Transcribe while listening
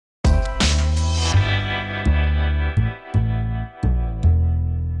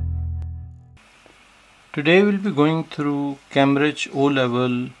Today we'll be going through Cambridge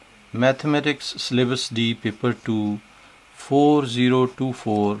O-Level Mathematics Syllabus D Paper 2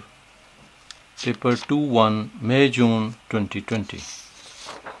 4024 Paper 2-1 May-June 2020.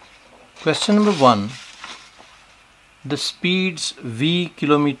 Question number 1. The speeds v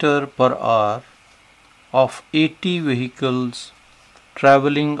km/h of 80 vehicles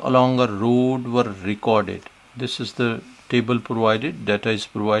traveling along a road were recorded. This is the table provided, data is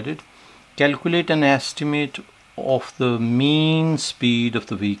provided. Calculate an estimate of the mean speed of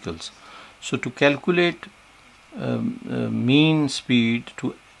the vehicles. So to calculate mean speed,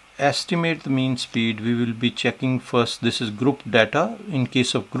 to estimate the mean speed, we will be checking first, this is group data. In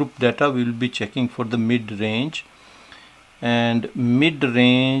case of group data, we will be checking for the mid-range, and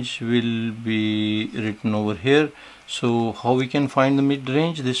mid-range will be written over here. So how we can find the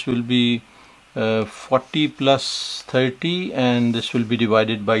mid-range? This will be 40 plus 30, and this will be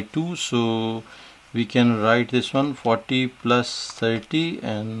divided by 2, so we can write this one 40 plus 30,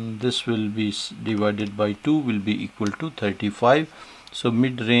 and this will be divided by 2 will be equal to 35. So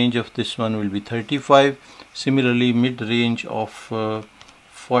mid-range of this one will be 35. Similarly, mid-range of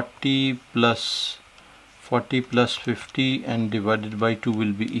 40 plus 50 and divided by 2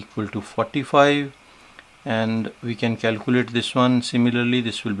 will be equal to 45, and we can calculate this one. Similarly,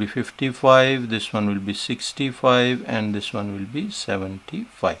 this will be 55, this one will be 65, and this one will be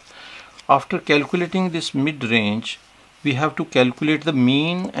 75. After calculating this mid-range, we have to calculate the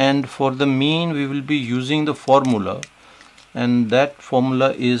mean, and for the mean we will be using the formula, and that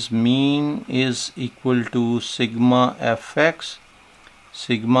formula is mean is equal to sigma fx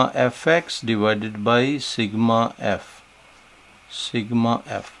divided by sigma f.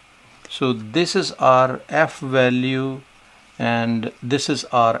 So this is our f value and this is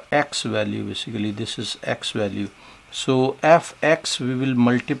our x value. Basically this is x value. So fx, we will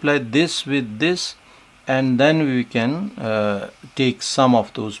multiply this with this, and then we can take sum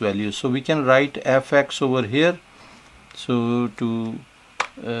of those values. So we can write fx over here. So to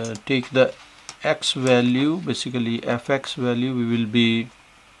take the x value, basically fx value,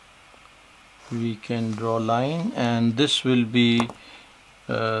 we can draw a line, and this will be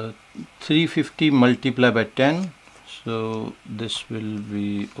 350 multiplied by 10. So this will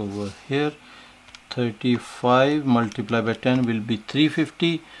be over here. 35 multiplied by 10 will be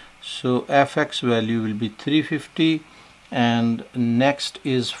 350. So fx value will be 350, and next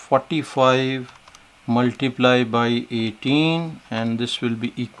is 45 multiplied by 18, and this will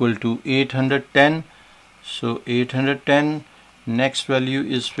be equal to 810. So 810. Next value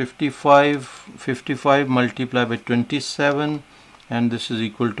is 55 multiplied by 27, and this is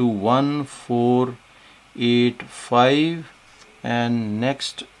equal to 1485, and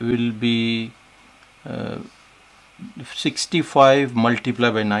next will be 65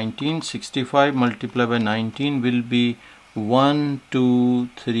 multiplied by 19. 65 multiplied by 19 will be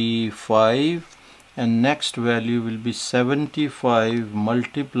 1235, and next value will be 75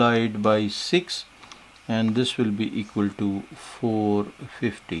 multiplied by 6, and this will be equal to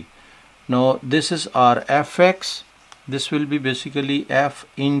 450. Now this is our fx. This will be basically f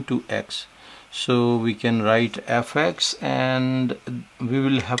into x. So we can write fx, and we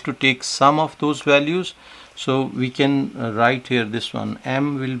will have to take sum of those values. So we can write here this one,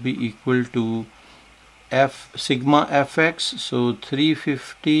 m will be equal to sigma fx. So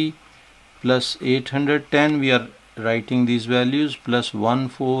 350 plus 810, we are writing these values, plus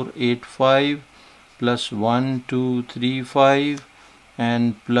 1485 plus 1235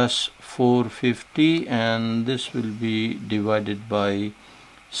 and plus 450, and this will be divided by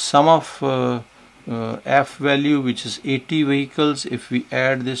sum of f value, which is 80 vehicles. If we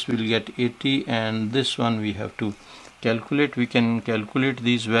add this, we'll get 80, and this one we have to calculate. We can calculate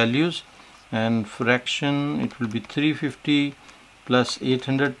these values, and fraction, it will be 350 plus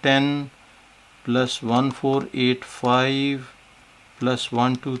 810 plus 1485 plus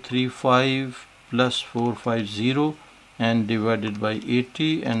 1235 plus 450, and divided by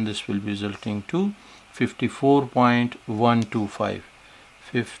 80, and this will be resulting to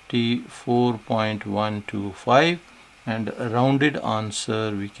 54.125, and a rounded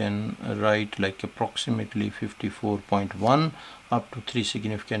answer we can write like approximately 54.1 up to 3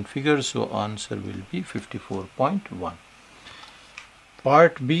 significant figures. So answer will be 54.1.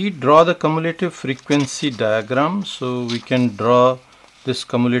 Part B, draw the cumulative frequency diagram. So we can draw this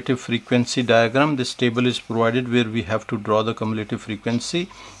cumulative frequency diagram. This table is provided where we have to draw the cumulative frequency,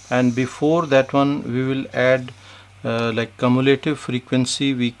 and before that one we will add like cumulative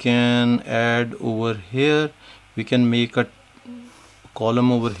frequency we can add over here. We can make a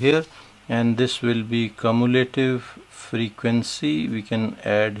column over here, and this will be cumulative frequency. We can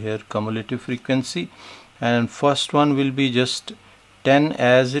add here cumulative frequency, and first one will be just 10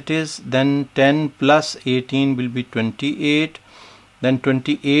 as it is, then 10 plus 18 will be 28, then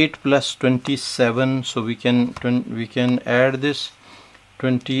 28 plus 27, so we can add this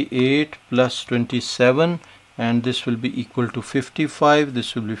 28 plus 27, and this will be equal to 55.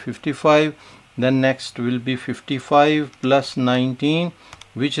 This will be 55. Then next will be 55 plus 19,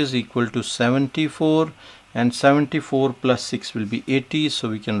 which is equal to 74, and 74 plus 6 will be 80, so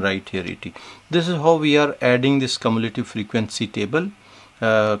we can write here 80. This is how we are adding this cumulative frequency table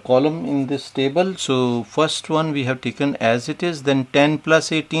column in this table. So first one we have taken as it is, then 10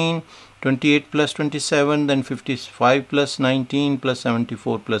 plus 18, 28 plus 27, then 55 plus 19 plus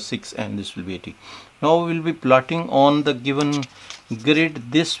 74 plus 6, and this will be 80. Now we will be plotting on the given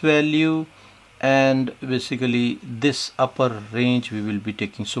grid this value, and basically this upper range we will be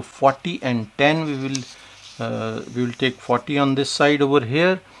taking. So 40 and 10 we will take 40 on this side over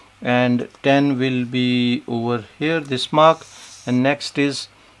here, and 10 will be over here, this mark, and next is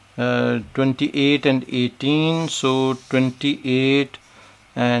 28 and 18. So 28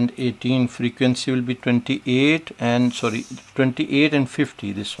 and 18 frequency will be 28 and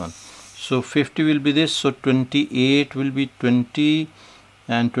 50, this one. So 50 will be this, so 28 will be 20,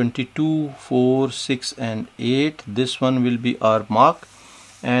 and 22, 4, 6 and 8, this one will be our mark.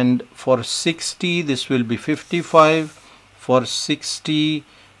 And for 60 this will be 55, for 60,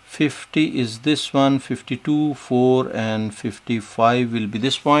 50 is this one, 52, 4 and 55 will be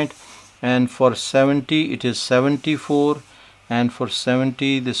this point, and for 70 it is 74, and for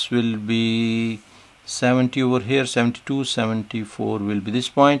 70 this will be 70 over here, 72, 74 will be this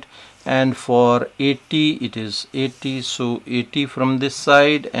point, and for 80 it is 80, so 80 from this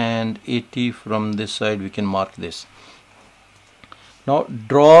side and 80 from this side, we can mark this. Now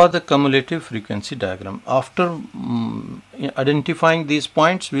draw the cumulative frequency diagram. After identifying these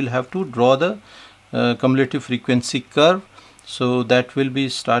points, we'll have to draw the cumulative frequency curve. So that will be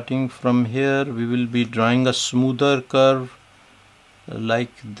starting from here. We will be drawing a smoother curve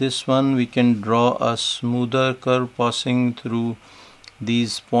like this one. We can draw a smoother curve passing through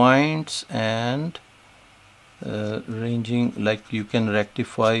these points and ranging, like you can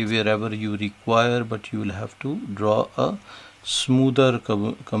rectify wherever you require, but you will have to draw a smoother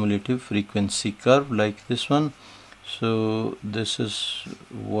cumulative frequency curve like this one. So this is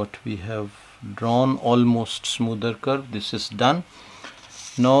what we have drawn, almost smoother curve. This is done.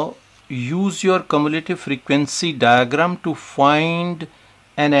 Now use your cumulative frequency diagram to find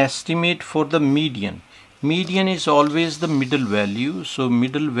an estimate for the median. Median is always the middle value, so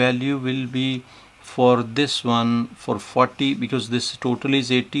middle value will be for this one for 40, because this total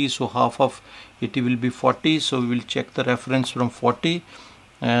is 80, so half of 80 will be 40, so we will check the reference from 40,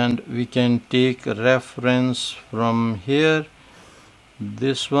 and we can take a reference from here,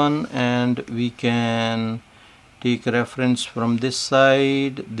 this one, and we can take a reference from this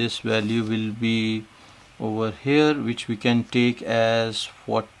side. This value will be over here, which we can take as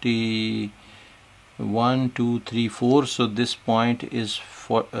 40, 1, 2, 3, 4. So this point is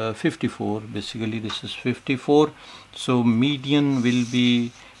 54. Basically this is 54, so median will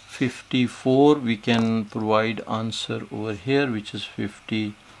be 54. We can provide answer over here, which is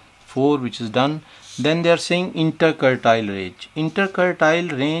 54, which is done. Then they are saying interquartile range.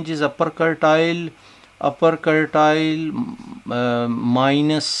 Interquartile range is upper quartile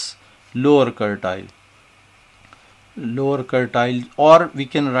minus lower quartile, or we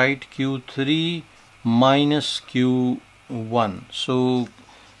can write Q3 minus Q1. So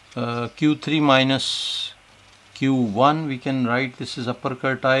Q3 minus Q1 we can write, this is upper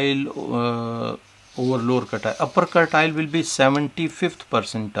quartile over lower quartile. Upper quartile will be 75th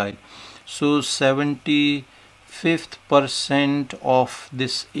percentile. So 75th percent of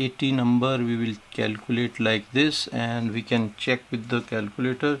this 80 number we will calculate like this, and we can check with the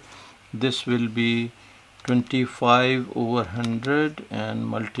calculator. This will be 25 over 100 and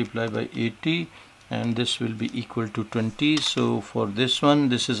multiply by 80, and this will be equal to 20. So for this one,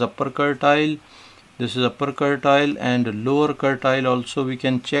 this is upper quartile, this is upper quartile, and lower quartile also we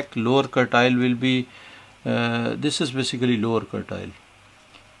can check. Lower quartile will be this is basically lower quartile,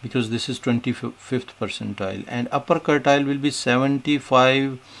 because this is 25th percentile, and upper quartile will be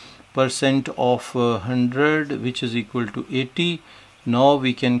 75% of 100, which is equal to 80. Now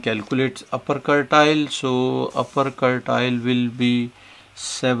we can calculate upper quartile. So upper quartile will be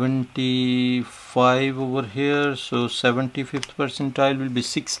 75 over here, so 75th percentile will be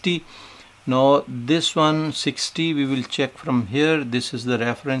 60. Now this one 60 we will check from here. This is the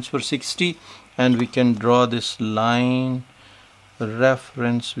reference for 60, and we can draw this line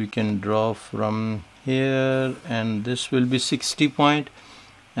reference we can draw from here, and this will be 60 point.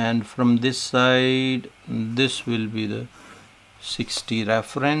 and from this side this will be the 60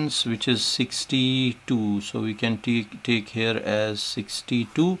 reference, which is 62, so we can take here as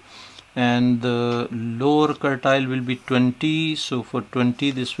 62, and the lower quartile will be 20, so for 20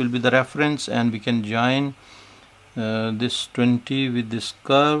 this will be the reference, and we can join this 20 with this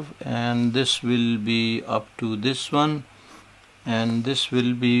curve, and this will be up to this one, and this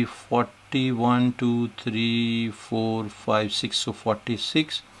will be 41, 2, 3, 4, 5, 6, so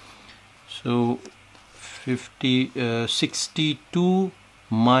 46. So 62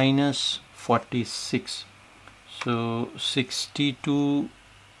 minus 46, so 62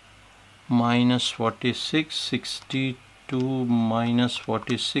 minus 46, 62 minus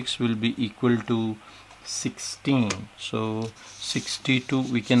 46 will be equal to 16. So 62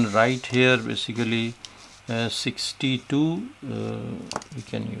 we can write here basically 62, we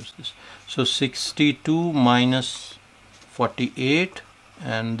can use this, so 62 minus 48,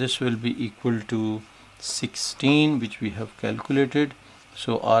 and this will be equal to 16, which we have calculated,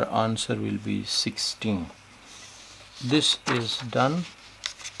 so our answer will be 16. This is done.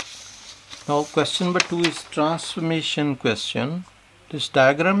 Now question number 2 is transformation question. This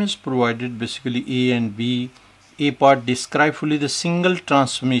diagram is provided basically A and B. A part, describe fully the single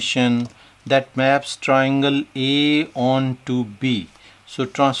transformation that maps triangle A onto B. So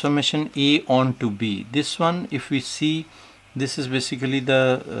transformation A onto B. This one, if we see, this is basically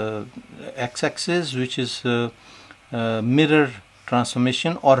the x-axis, which is mirror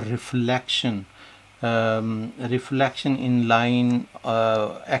transformation or reflection. Reflection in line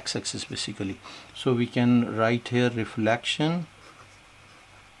x-axis basically. So we can write here reflection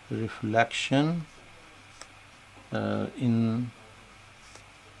in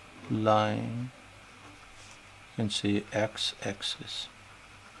line, you can say x-axis.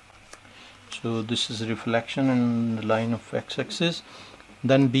 So this is reflection in the line of x-axis.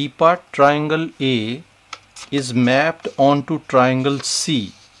 Then B part, triangle A is mapped onto triangle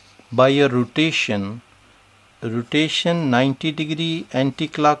C by a rotation 90 degree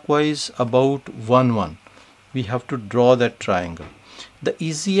anti-clockwise about 1, 1. We have to draw that triangle. The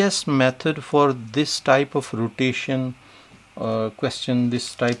easiest method for this type of rotation question,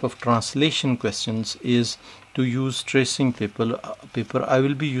 this type of translation questions, is to use tracing paper. I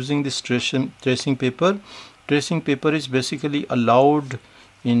will be using this tracing paper. Tracing paper is basically allowed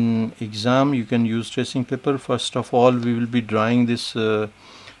in exam. You can use tracing paper. First of all, we will be drawing this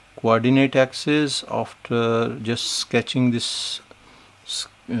coordinate axis. After just sketching this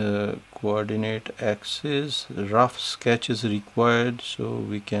coordinate axis, rough sketch is required, so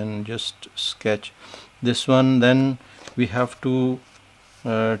we can just sketch this one. Then we have to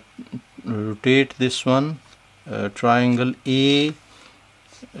rotate this one. Triangle A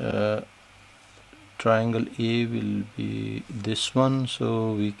will be this one,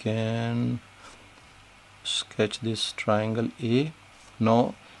 so we can sketch this triangle A.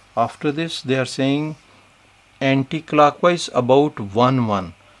 Now after this they are saying anti-clockwise about 1,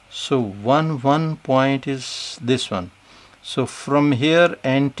 1. So 1, 1 point is this one. So from here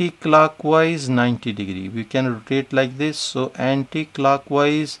anti-clockwise 90 degree, we can rotate like this. So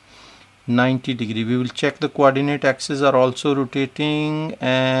anti-clockwise 90 degree, we will check the coordinate axes are also rotating,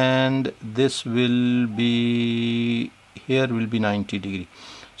 and this will be, here will be 90 degree.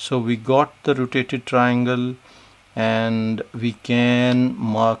 So we got the rotated triangle, and we can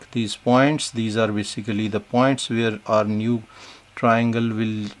mark these points. These are basically the points where our new triangle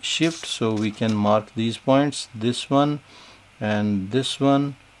will shift, so we can mark these points, this one and this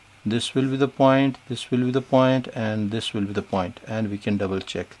one. This will be the point, this will be the point, and this will be the point, and we can double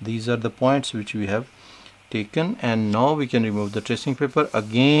check. These are the points which we have taken, and now we can remove the tracing paper.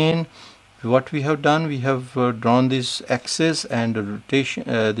 Again, what we have done, we have drawn this axis and rotation,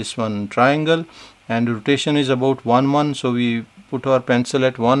 this one triangle, and rotation is about 1, 1. So we put our pencil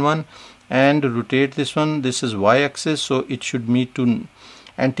at 1, 1 and rotate this one. This is y-axis, so it should meet to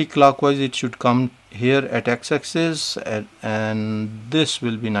anti-clockwise. It should come here at x-axis, and this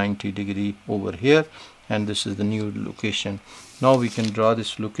will be 90 degree over here, and this is the new location. Now we can draw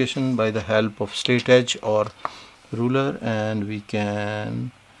this location by the help of straight edge or ruler, and we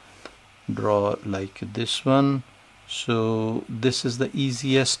can draw like this one. So this is the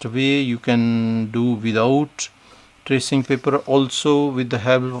easiest way. You can do without tracing paper, also with the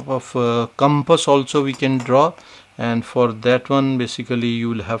help of compass also we can draw. And for that one, basically you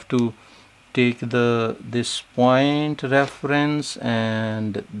will have to take this point reference,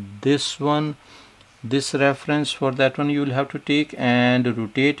 and this one, this reference, for that one you will have to take and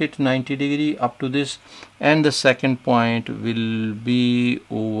rotate it 90 degree up to this, and the second point will be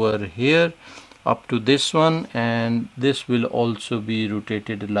over here. up to this one, and this will also be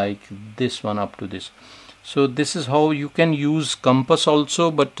rotated like this one up to this. So this is how you can use compass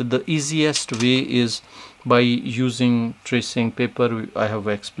also, but the easiest way is by using tracing paper. I have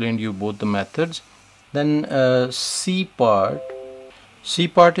explained you both the methods. Then C part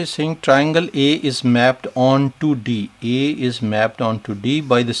is saying triangle A is mapped onto D. A is mapped onto D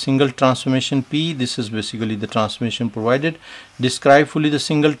by the single transformation P. This is basically the transformation provided. Describe fully the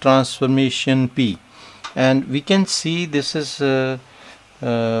single transformation P. And we can see this is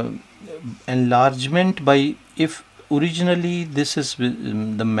enlargement by, if originally this is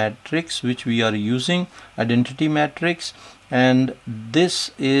the matrix which we are using, identity matrix, and this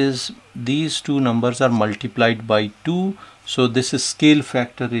is, these two numbers are multiplied by 2. So this is scale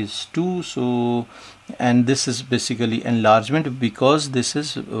factor is 2. So, and this is basically enlargement because this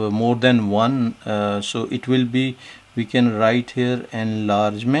is more than 1. So it will be, we can write here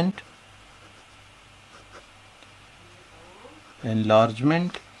enlargement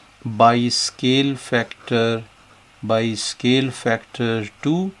by scale factor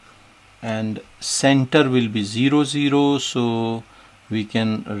 2, and center will be 0 0. So we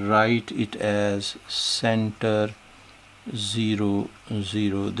can write it as center 0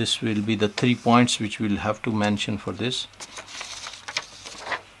 0. This will be the 3 points which we'll have to mention for this.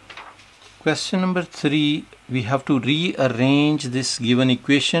 Question number 3, we have to rearrange this given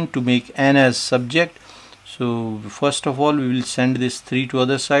equation to make n as subject. So first of all we will send this 3 to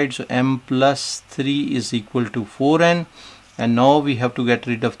other side. So m plus 3 is equal to 4n, and now we have to get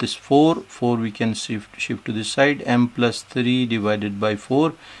rid of this 4 we can shift to this side. M plus 3 divided by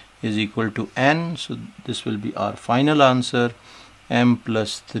 4 is equal to n. So this will be our final answer, m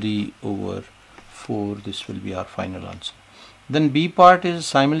plus 3 over 4. This will be our final answer. Then B part is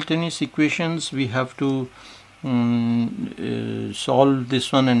simultaneous equations. We have to solve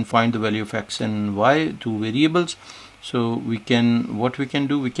this one and find the value of x and y, two variables. So we can, what we can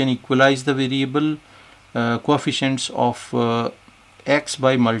do, we can equalize the variable coefficients of x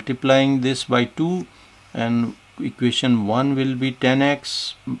by multiplying this by 2, and equation 1 will be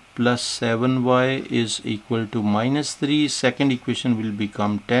 10x plus 7y is equal to minus 3. Second equation will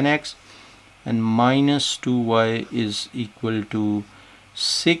become 10x and minus 2y is equal to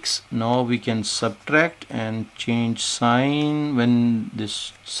 6. Now we can subtract and change sign. When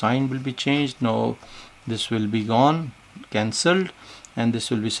this sign will be changed, now this will be gone, cancelled, and this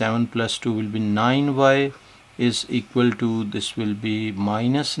will be 7 plus 2 will be 9y is equal to, this will be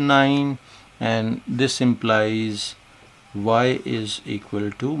minus 9, and this implies y is equal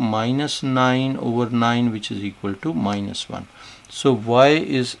to minus 9 over 9, which is equal to minus 1. So y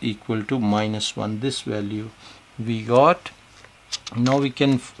is equal to minus 1. This value we got. Now we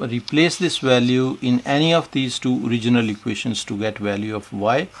can replace this value in any of these two original equations to get value of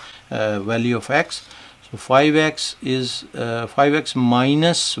y, value of x. So 5x is 5x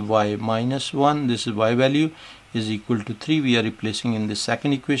minus y minus 1, this is y value, is equal to 3. We are replacing in the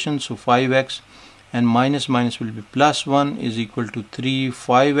second equation. So 5x and minus minus will be plus 1 is equal to 3.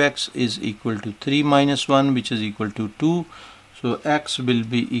 5x is equal to 3 minus 1, which is equal to 2. So x will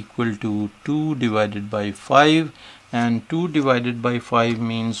be equal to 2 divided by 5, and 2 divided by 5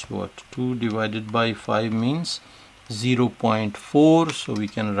 means what? 2 divided by 5 means 0.4. So we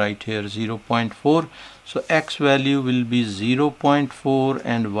can write here 0.4. So x value will be 0.4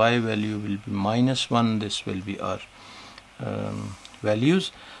 and y value will be minus 1. This will be our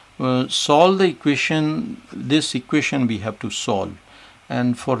values. Solve the equation. This equation we have to solve,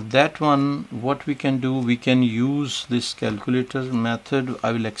 and for that one what we can do, we can use this calculator method.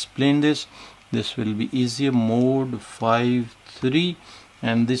 I will explain this. This will be easier. Mode 5 3,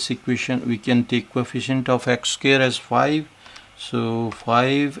 and this equation we can take coefficient of x square as 5. So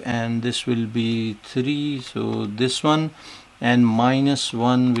 5, and this will be 3. So this one, and minus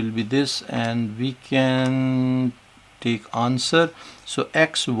 1 will be this, and we can take answer. So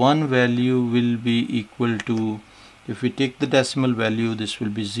x1 value will be equal to, if we take the decimal value, this will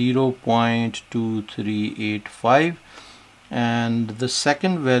be 0.2385, and the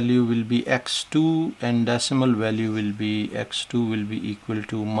second value will be x2, and decimal value will be x2 will be equal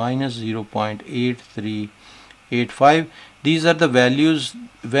to minus 0.8385. These are the values.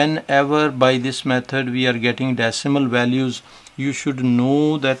 Whenever by this method we are getting decimal values, you should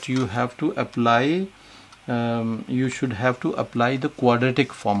know that you have to apply the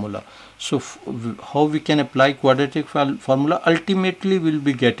quadratic formula. So how we can apply quadratic formula? Ultimately we'll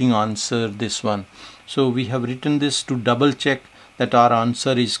be getting answer this one. So we have written this to double check that our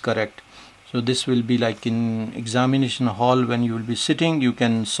answer is correct. So this will be like in examination hall, when you will be sitting, you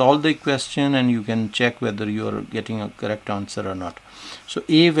can solve the question and you can check whether you are getting a correct answer or not. So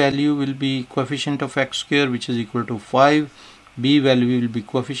A value will be coefficient of x square, which is equal to 5. B value will be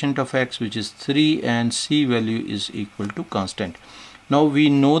coefficient of x, which is 3, and C value is equal to constant. Now we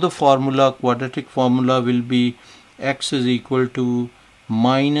know the formula, quadratic formula will be x is equal to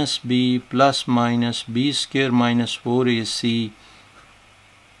minus b plus minus b square minus 4ac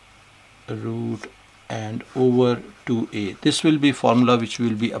root and over 2a. This will be formula which we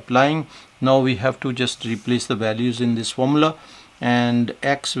will be applying. Now we have to just replace the values in this formula, and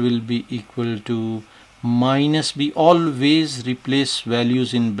x will be equal to minus b. Always replace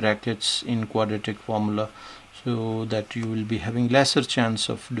values in brackets in quadratic formula, so that you will be having lesser chance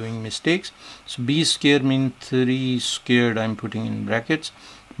of doing mistakes. So b square means 3 squared, I'm putting in brackets,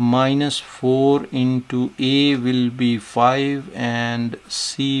 minus 4 into a will be 5 and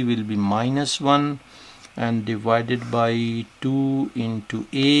c will be minus 1, and divided by 2 into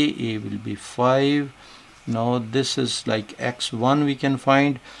a will be 5. Now this is like x1 we can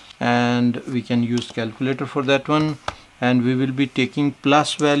find, and we can use calculator for that one, and we will be taking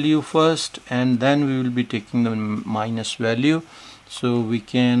plus value first and then we will be taking the minus value. So we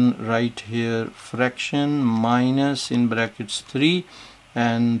can write here fraction minus in brackets 3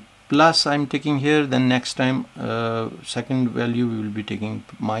 and plus I'm taking here, then next time second value we will be taking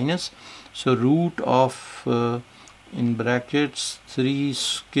minus. So root of in brackets 3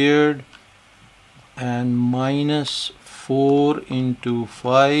 squared and minus 4 into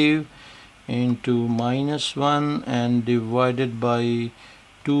 5 into minus 1 and divided by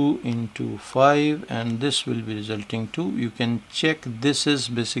 2 into 5, and this will be resulting to, you can check, this is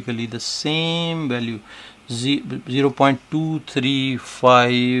basically the same value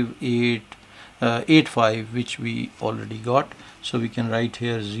 0.23585 which we already got. So we can write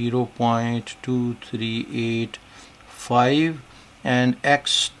here 0.2385, and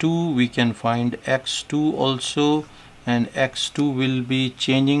x2 we can find x2 also, and x2 will be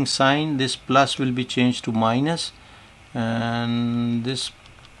changing sign, this plus will be changed to minus and this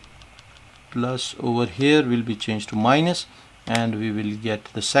plus over here will be changed to minus, and we will get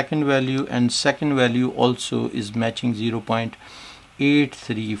the second value, and second value also is matching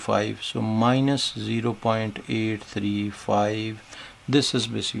 0.835, so minus 0.835. This is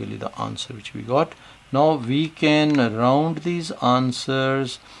basically the answer which we got. Now we can round these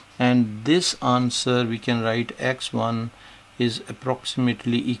answers, and this answer we can write x1 is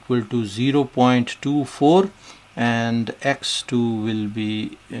approximately equal to 0.24 and x2 will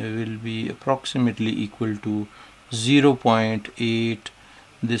be approximately equal to 0.8.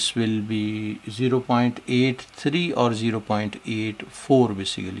 This will be 0.83 or 0.84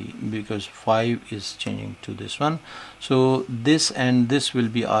 basically, because 5 is changing to this one. So this and this will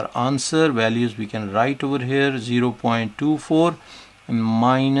be our answer values. We can write over here 0.24 and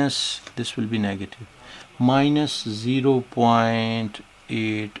minus, this will be negative, minus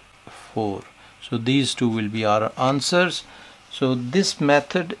 0.84. So these two will be our answers. So this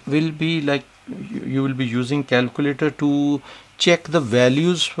method will be like, you will be using calculator to check the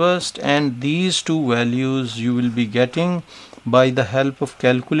values first, and these two values you will be getting by the help of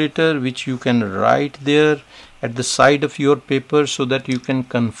calculator, which you can write there at the side of your paper, so that you can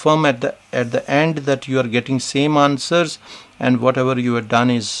confirm at the end that you are getting same answers and whatever you have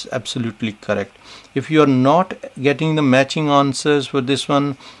done is absolutely correct. If you are not getting the matching answers for this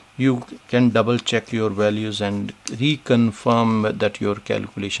one, you can double check your values and reconfirm that your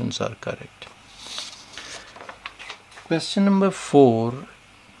calculations are correct. Question number 4.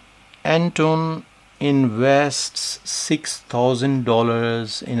 Anton invests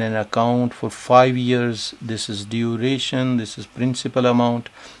 $6,000 in an account for 5 years. This is duration, this is principal amount.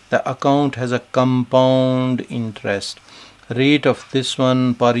 The account has a compound interest rate of this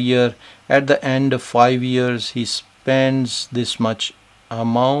one per year. At the end of 5 years, he spends this much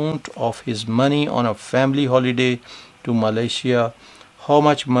amount of his money on a family holiday to Malaysia. How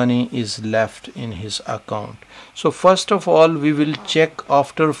much money is left in his account? So first of all, we will check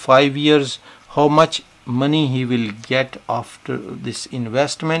after 5 years how much money he will get after this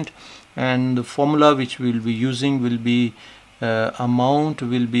investment, and the formula which we will be using will be amount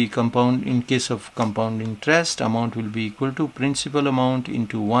will be compound. In case of compound interest, amount will be equal to principal amount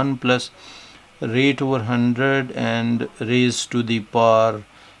into 1 plus rate over 100 and raised to the power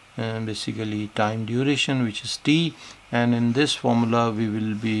basically time duration, which is t, and in this formula we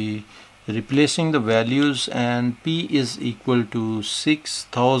will be replacing the values, and p is equal to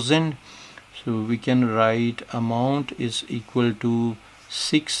 6,000. So we can write amount is equal to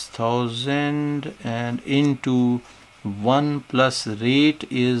 6,000 and into 1 plus rate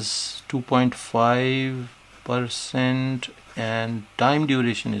is 2.5% and time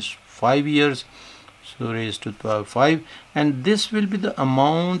duration is 5 years. So so raised to the power 5, and this will be the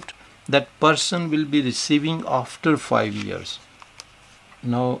amount that person will be receiving after 5 years.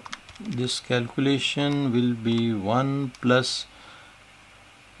 Now this calculation will be 1 plus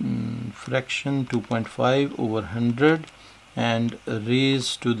fraction 2.5 over 100, and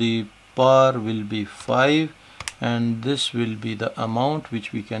raised to the power will be 5, and this will be the amount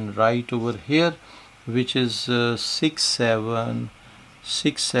which we can write over here, which is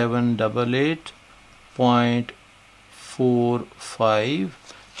 6788.45.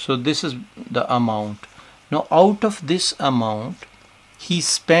 so this is the amount. Now out of this amount he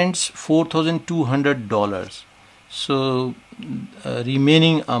spends $4,200, so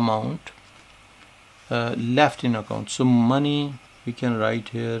remaining amount left in account. So money, we can write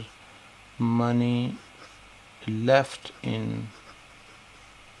here, money left in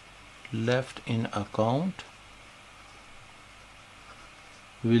account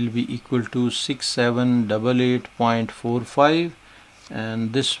will be equal to 6788.45,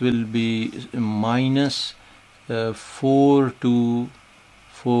 and this will be minus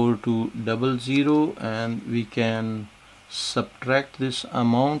 4200, and we can subtract this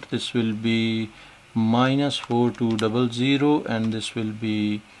amount. This will be minus 4200, and this will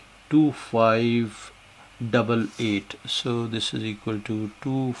be 2588. So this is equal to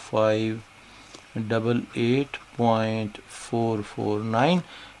 2588.449,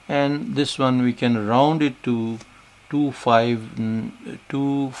 and this one we can round it to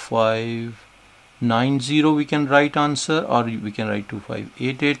 2590. we can write answer, or we can write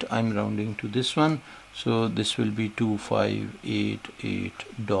 2588. I'm rounding to this one, so this will be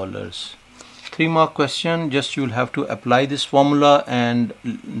 $2588. 3 mark question. Just you will have to apply this formula, and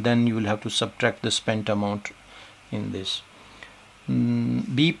then you will have to subtract the spent amount in this.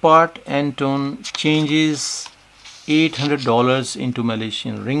 B part, Anton changes $800 into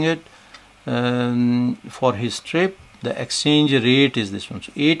Malaysian ringgit for his trip. The exchange rate is this one,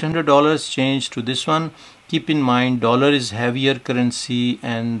 so $800 changed to this one. Keep in mind dollar is heavier currency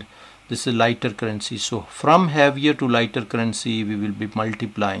and this is lighter currency, so from heavier to lighter currency we will be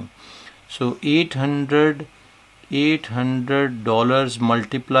multiplying. So $800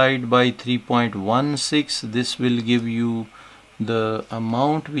 multiplied by 3.16, this will give you the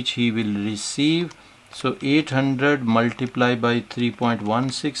amount which he will receive. So 800 multiplied by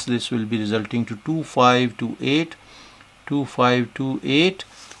 3.16, this will be resulting to 2528,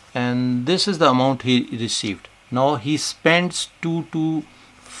 and this is the amount he received. Now he spends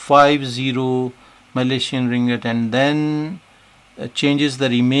 2250 Malaysian ringgit, and then changes the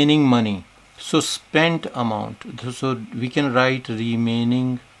remaining money. So spent amount, so we can write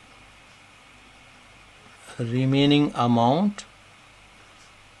remaining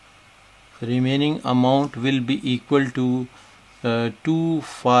amount will be equal to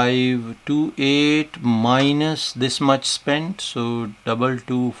 2528 minus this much spent, so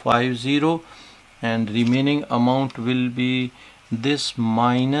 2250, and remaining amount will be this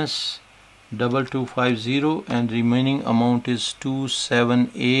minus 2250, and remaining amount is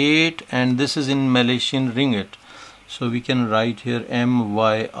 278, and this is in Malaysian ringgit, so we can write here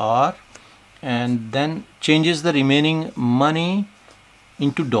MYR, and then changes the remaining money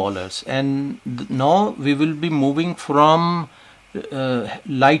into dollars. And now we will be moving from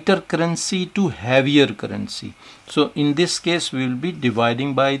lighter currency to heavier currency. So in this case we will be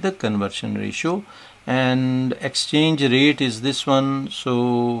dividing by the conversion ratio, and exchange rate is this one,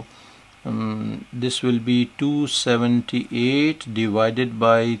 so this will be 278 divided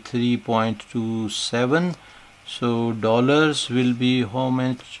by 3.27. so dollars will be how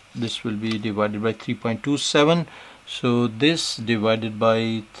much? This will be divided by 3.27. so this divided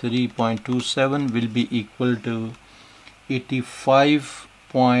by 3.27 will be equal to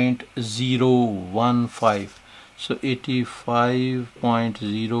 85.015. so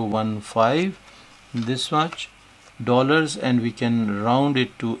 85.015, this much dollars, and we can round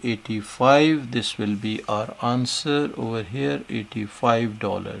it to 85. This will be our answer over here,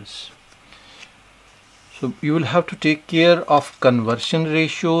 $85. So you will have to take care of conversion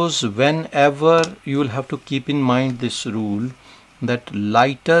ratios. Whenever you will have to keep in mind this rule that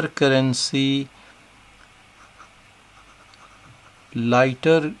lighter currency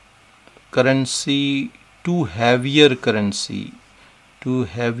to heavier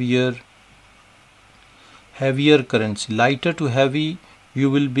currency, lighter to heavy, you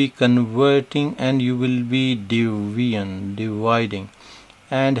will be converting and you will be dividing,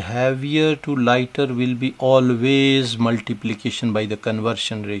 and heavier to lighter will be always multiplication by the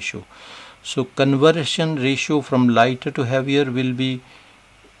conversion ratio. So conversion ratio from lighter to heavier will be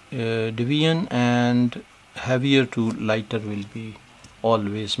division, and heavier to lighter will be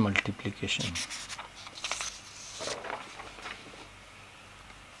always multiplication.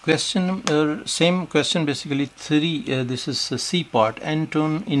 Same question, basically 3. This is the C part.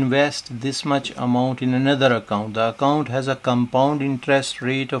 Anton invest this much amount in another account. The account has a compound interest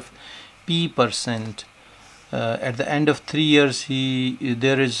rate of P%. At the end of 3 years,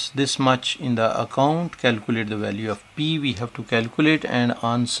 there is this much in the account. Calculate the value of P. We have to calculate, and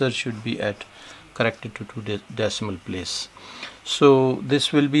answer should be corrected to 2 decimal place. So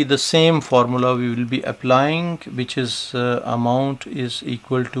this will be the same formula we will be applying, which is amount is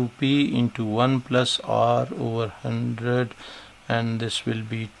equal to P into 1 plus R over 100, and this will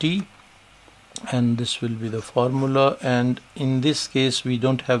be T, and this will be the formula. And in this case we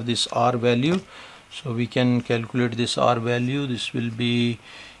don't have this R value, so we can calculate this R value. This will be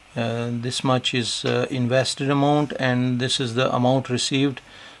this much is invested amount, and this is the amount received.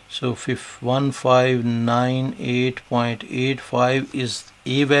 So 1598.85 is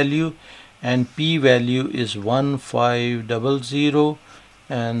A value, and P value is 1500,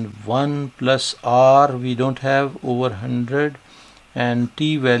 and 1 plus R we don't have over 100, and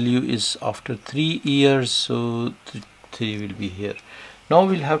T value is after 3 years, so 3 will be here. Now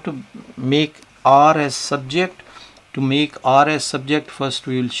we'll have to make R as subject. To make R as subject, first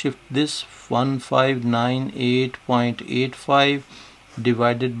we will shift this 1598.85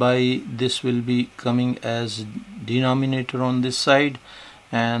 divided by, this will be coming as denominator on this side,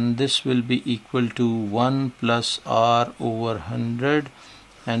 and this will be equal to 1 plus R over 100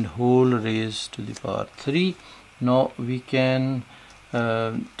 and whole raised to the power 3. Now we can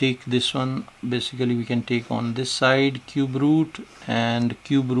take this one, basically we can take on this side cube root and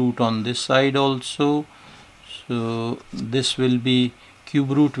cube root on this side also. So this will be,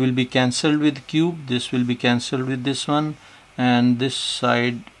 cube root will be cancelled with cube, this will be cancelled with this one, and this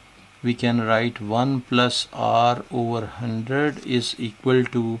side we can write 1 plus R over 100 is equal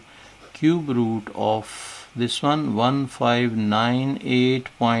to cube root of this one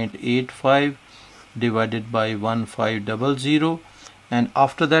 1598.85 divided by 1500, and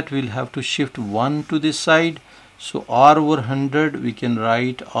after that we'll have to shift 1 to this side. So R over 100 we can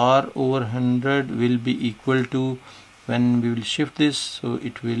write R over 100 will be equal to, when we will shift this, so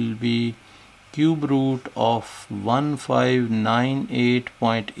it will be cube root of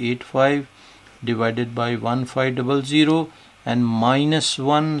 1598.85 divided by 1500 and minus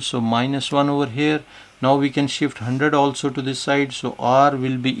 1, so minus 1 over here. Now we can shift 100 also to this side, so R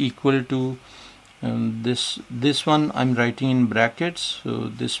will be equal to this one I'm writing in brackets, so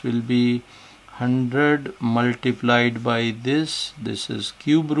this will be 100 multiplied by this is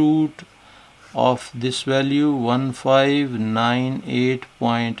cube root of this value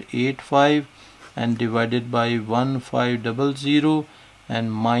 1598.85 and divided by 1500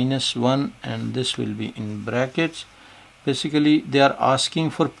 and minus 1, and this will be in brackets. Basically they are asking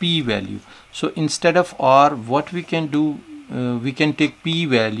for P value, so instead of R what we can do, we can take P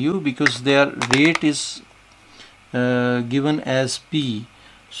value because their rate is given as P.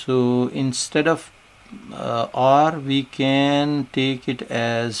 So instead of R we can take it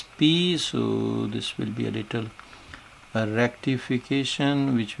as P, so this will be a little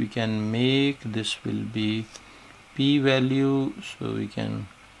rectification which we can make. This will be P value, so we can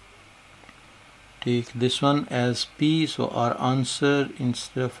take this one as P, so our answer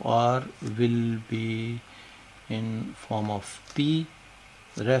instead of R will be in form of P.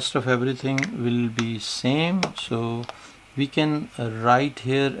 The rest of everything will be same, so we can write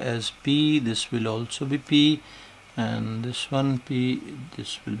here as P. This will also be P, and this one P,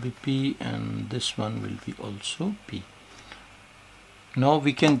 this will be P, and this one will be also P. Now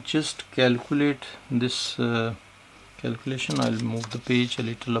we can just calculate this calculation. I'll move the page a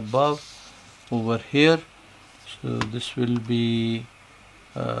little above over here. So this will be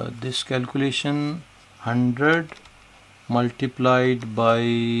this calculation 100 multiplied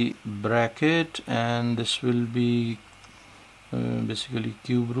by bracket, and this will be basically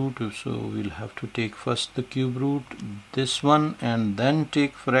cube root, so we'll have to take first the cube root, this one, and then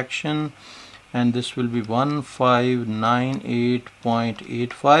take fraction, and this will be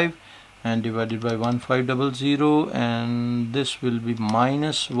 1598.85 and divided by 1500, and this will be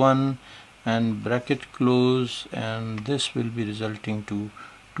minus 1 and bracket close, and this will be resulting to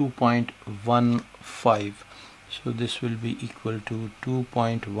 2.15. so this will be equal to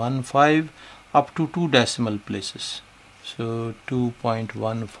 2.15 up to 2 decimal places. So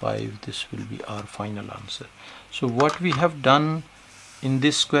 2.15, this will be our final answer. So what we have done in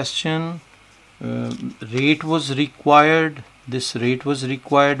this question, rate was required, this rate was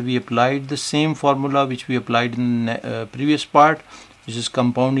required. We applied the same formula which we applied in the previous part, which is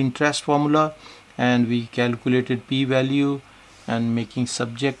compound interest formula, and we calculated P value and making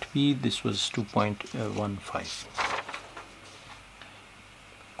subject P, this was 2.15.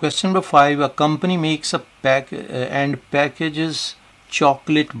 Question number 5. A company makes a pack and packages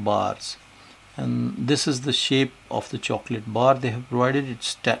chocolate bars, and this is the shape of the chocolate bar they have provided.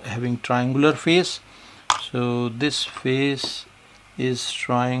 It's having triangular face, so this face is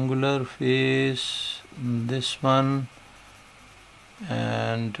triangular face, this one,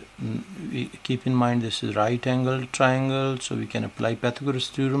 and we keep in mind this is right angle triangle, so we can apply Pythagoras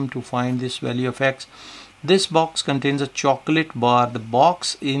theorem to find this value of x. This box contains a chocolate bar. The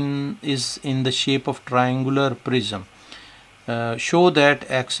box is in the shape of triangular prism. Show that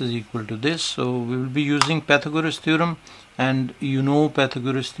x is equal to this. So we will be using Pythagoras theorem, and you know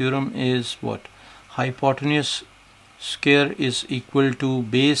Pythagoras theorem is what? Hypotenuse square is equal to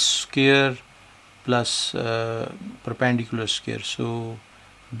base square plus perpendicular square. So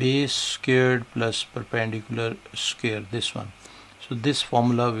base squared plus perpendicular square, this one. So this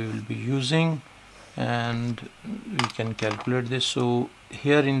formula we will be using, and we can calculate this. So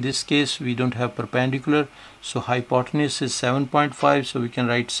here in this case we don't have perpendicular, so hypotenuse is 7.5, so we can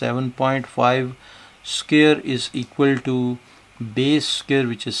write 7.5 square is equal to base square,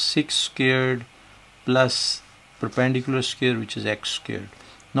 which is 6 squared, plus perpendicular square, which is x squared.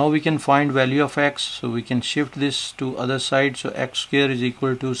 Now we can find value of x, so we can shift this to other side. So x squared is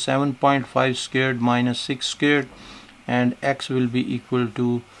equal to 7.5 squared minus 6 squared, and x will be equal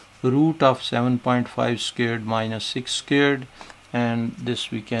to root of 7.5 squared minus 6 squared, and this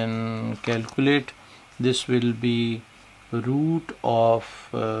we can calculate. This will be root of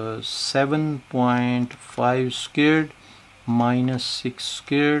 7.5 squared minus 6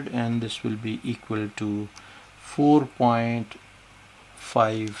 squared, and this will be equal to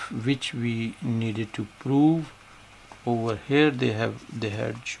 4.5, which we needed to prove. Over here they have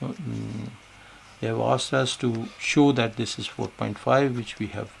asked us to show that this is 4.5, which we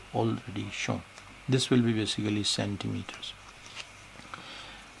have already shown. This will be basically centimeters.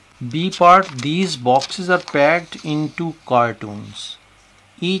 B part, these boxes are packed into cartoons.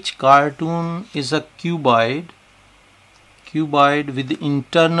 Each cartoon is a cuboid with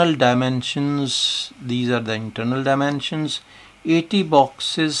internal dimensions. These are the internal dimensions. 80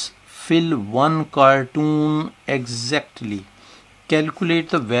 boxes fill one cartoon exactly.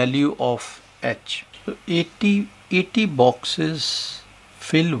 Calculate the value of h. So 80 boxes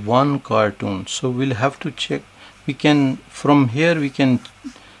fill one cartoon, so we'll have to check. We can, from here we can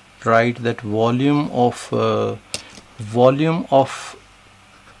write that volume of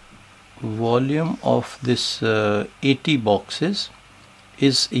this 80 boxes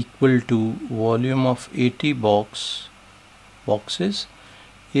is equal to volume of 80 boxes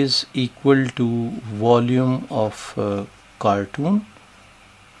is equal to volume of cartoon.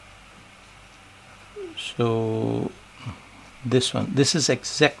 So this is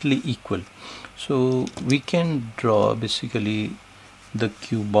exactly equal, so we can draw basically the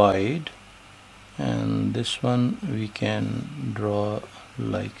cuboid, and this one we can draw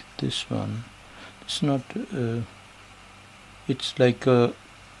like this one. It's not it's like a,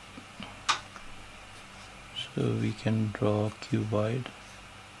 so we can draw cuboid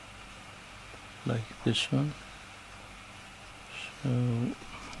like this one. So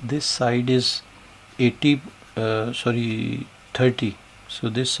this side is 30, so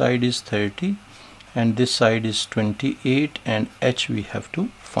this side is 30 and this side is 28, and h we have to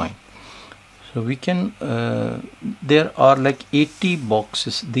find. So we can there are like 80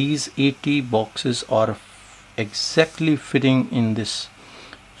 boxes. These 80 boxes are exactly fitting in this.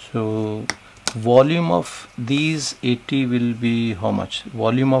 So volume of these 80 will be how much?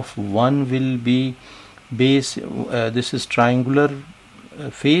 Volume of one will be base, this is triangular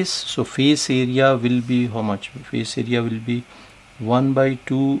face, so face area will be how much? Face area will be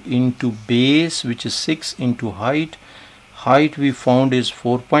 1/2 into base, which is 6, into height. Height we found is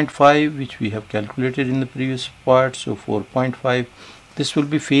 4.5, which we have calculated in the previous part, so 4.5. This will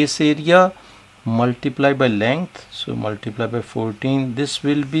be face area multiplied by length, so multiply by 14. This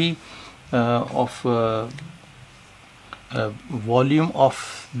will be of volume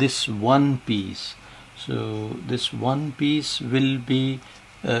of this one piece. So this one piece will be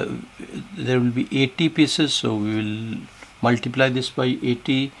there will be 80 pieces, so we will multiply this by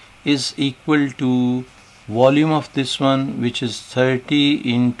 80 is equal to volume of this one, which is 30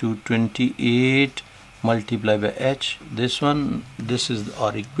 into 28 multiplied by h. This one, this is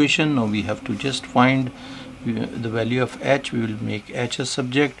our equation. Now we have to just find the value of h. We will make h a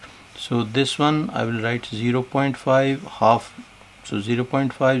subject. So this one I will write 0.5 half, so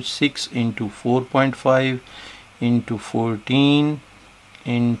 0.56 into 4.5 into 14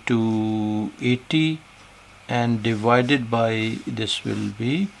 into 80, and divided by this will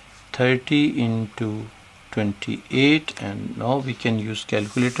be 30 into 28, and now we can use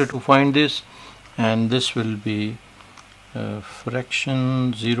calculator to find this, and this will be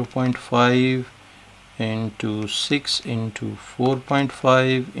fraction 0.5 into 6 into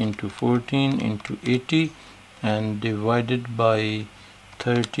 4.5 into 14 into 80 and divided by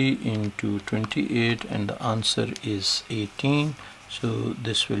 30 into 28, and the answer is 18. So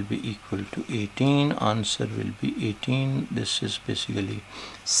this will be equal to 18. Answer will be 18. This is basically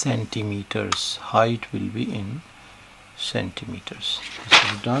centimeters. Height will be in centimeters. This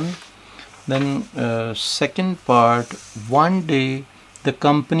is done. Then second part, one day the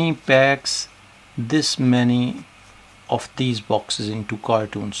company packs this many of these boxes into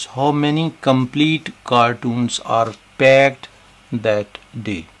cartoons. How many complete cartoons are packed that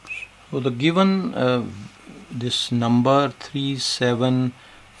day? So the given this number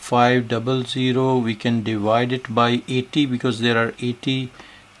 37500, we can divide it by 80 because there are 80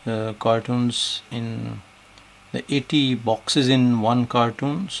 cartoons in the 80 boxes in one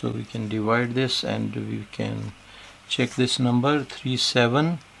cartoon. So we can divide this and we can check this number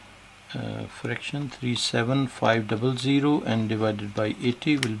fraction 37500 and divided by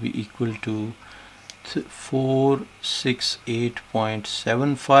 80 will be equal to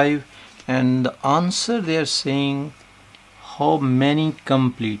 468.75, and the answer they are saying how many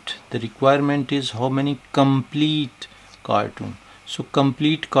complete. The requirement is how many complete cartoon. So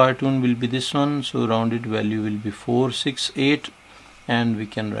complete cartoon will be this one, so rounded value will be 468, and we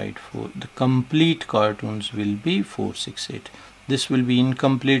can write for the complete cartoons will be 468. This will be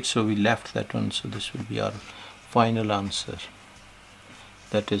incomplete, so we left that one, so this will be our final answer.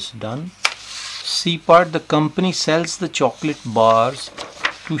 That is done. C part, the company sells the chocolate bars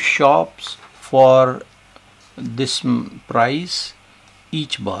to shops for this price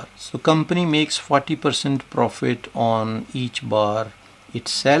each bar. So company makes 40% profit on each bar it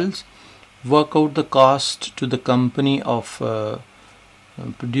sells. Work out the cost to the company of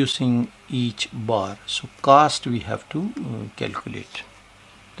producing each bar. So cost we have to calculate.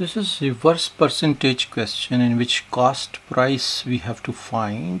 This is reverse percentage question in which cost price we have to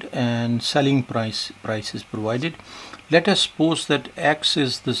find and selling price is provided. Let us suppose that X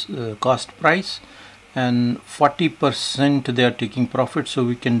is this cost price and 40% they are taking profit, so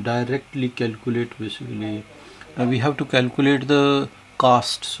we can directly calculate basically we have to calculate the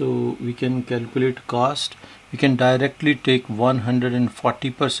cost. So we can calculate cost. We can directly take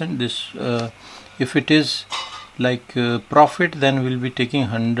 140%. This if it is like profit, then we'll be taking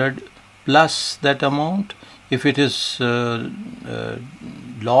 100 plus that amount. If it is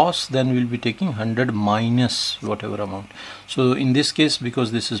loss, then we'll be taking 100 minus whatever amount. So in this case,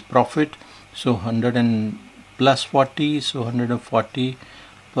 because this is profit, so 100 and plus 40, so 140%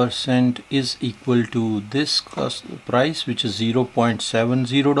 is equal to this cost price, which is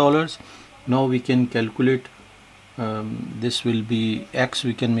 $0.70. Now we can calculate this will be X,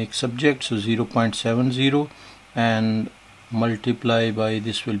 we can make subject, so 0.70 and multiply by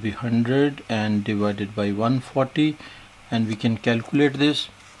this will be 100 and divided by 140, and we can calculate this.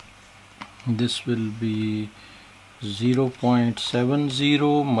 This will be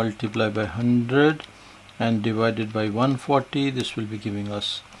 0.70 multiplied by 100 and divided by 140. This will be giving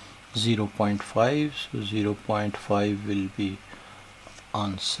us 0.5. So 0.5 will be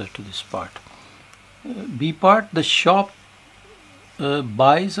answer to this part. B part, the shop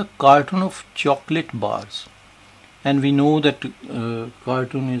buys a carton of chocolate bars, and we know that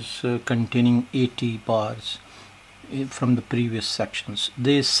carton is containing 80 bars from the previous sections.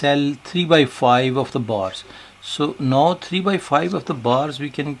 They sell 3 by 5 of the bars. So now 3 by 5 of the bars we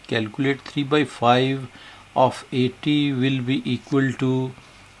can calculate. 3 by 5 of 80 will be equal to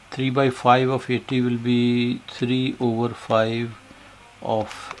 3 by 5 of 80 will be 3 over 5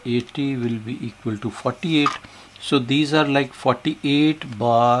 of 80 will be equal to 48. So these are like 48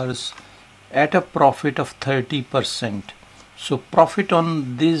 bars at a profit of 30%. So profit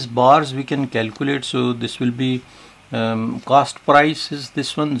on these bars we can calculate. So this will be cost price is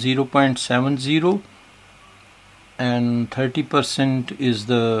this one 0.70 and 30% is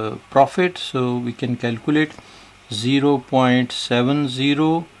the profit. So we can calculate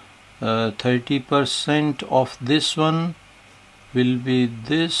 0.70 30% of this one will be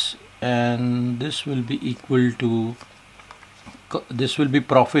this, and this will be equal to this will be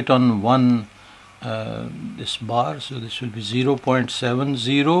profit on one this bar. So this will be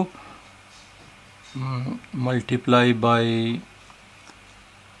 0.70 multiply by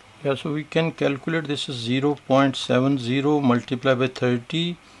so we can calculate this is 0.70 multiplied by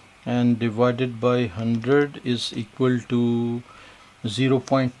 30 and divided by 100 is equal to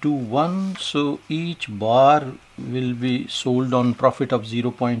 0.21. so each bar will be sold on profit of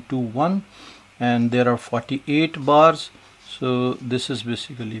 0.21, and there are 48 bars. So this is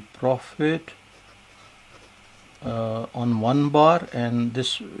basically profit on 1 bar, and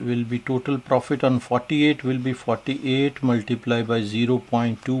this will be total profit on 48 will be 48 multiplied by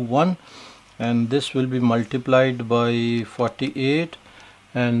 0.21, and this will be multiplied by 48,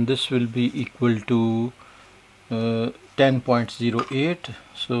 and this will be equal to 10.08.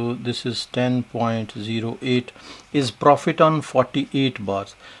 so this is 10.08 is profit on 48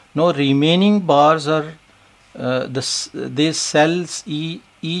 bars. Now remaining bars are they sells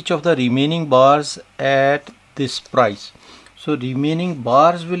each of the remaining bars at this price. So remaining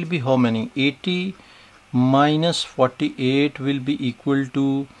bars will be how many? 80 minus 48 will be equal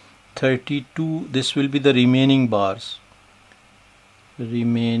to 32. This will be the remaining bars.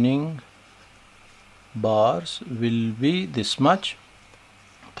 Remaining bars will be this much,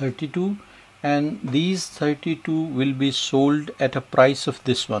 32, and these 32 will be sold at a price of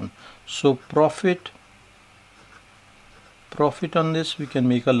this one. So profit on this, we can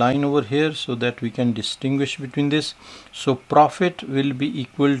make a line over here so that we can distinguish between this. So profit will be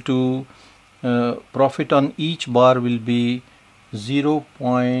equal to profit on each bar will be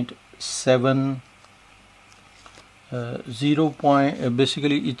 0.7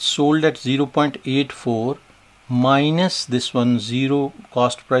 basically it's sold at 0.84 minus this one 0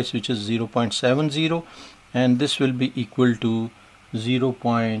 cost price, which is 0.70, and this will be equal to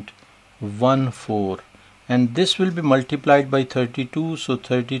 0.14, and this will be multiplied by 32. So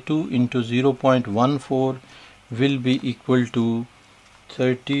 32 into 0.14 will be equal to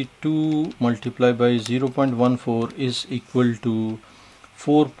 32 multiplied by 0.14 is equal to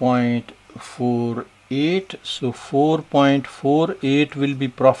 4.48. so 4.48 will be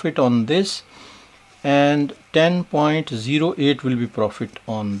profit on this, and 10.08 will be profit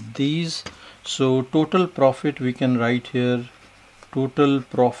on these. So total profit we can write here, total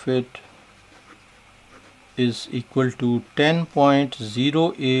profit is equal to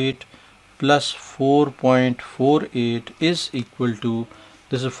 10.08 plus 4.48 is equal to,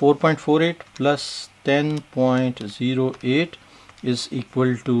 this is 4.48 plus 10.08 is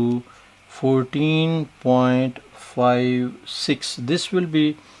equal to 14.56. this will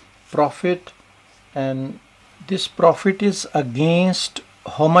be profit, and this profit is against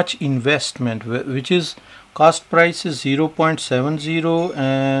how much investment, which is cost price is 0.70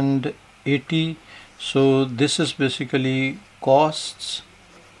 and 80. So this is basically costs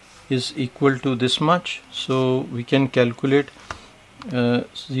is equal to this much. So we can calculate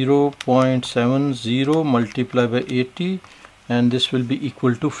 0.70 multiplied by 80, and this will be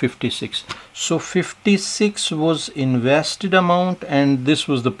equal to 56. So 56 was invested amount, and this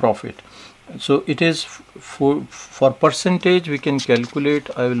was the profit. So it is for percentage we can calculate.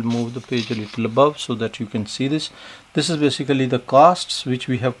 I will move the page a little above so that you can see this. This is basically the costs which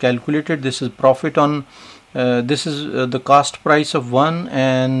we have calculated. This is profit on this is the cost price of 1,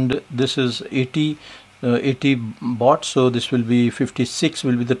 and this is 80 bought, so this will be 56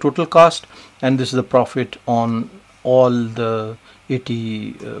 will be the total cost, and this is the profit on all the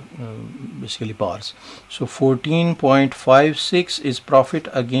 80 basically bars. So 14.56 is profit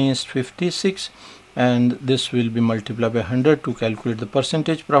against 56, and this will be multiplied by 100 to calculate the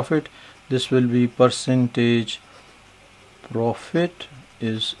percentage profit. This will be percentage profit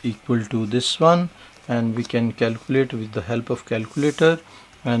is equal to this one, and we can calculate with the help of calculator,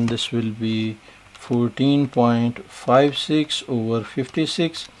 and this will be 14.56 over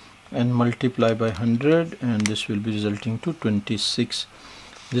 56 and multiply by 100, and this will be resulting to 26.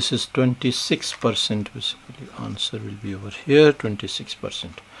 This is 26%. basically answer will be over here,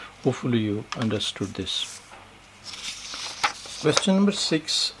 26%. Hopefully you understood this. Question number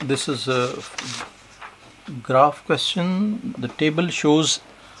 6. This is a graph question. The table shows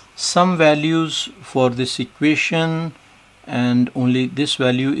some values for this equation, and only this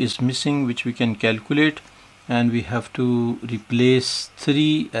value is missing, which we can calculate, and we have to replace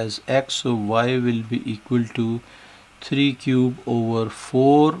 3 as x, so y will be equal to 3 cube over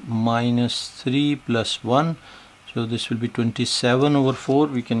 4 minus 3 plus 1, so this will be 27 over 4.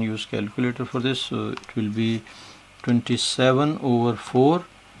 We can use calculator for this, so it will be 27 over 4,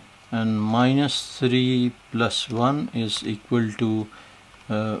 and minus 3 plus 1 is equal to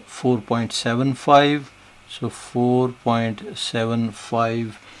 4.75. so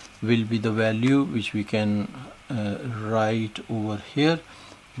 4.75 will be the value which we can write over here.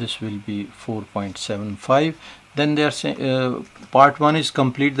 This will be 4.75. Then they are saying part 1 is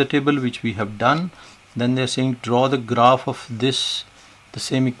complete the table, which we have done. Then they are saying draw the graph of this, the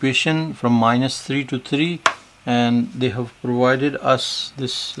same equation from minus 3 to 3, and they have provided us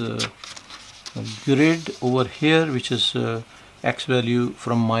this grid over here, which is x value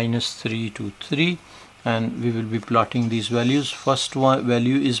from -3 to 3, and we will be plotting these values. First one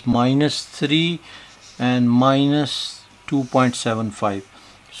value is -3 and -2.75.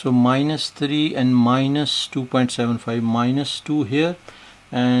 so -3 and -2.75, -2 here,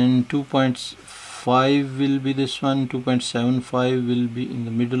 and 2.5 will be this one, 2.75 will be in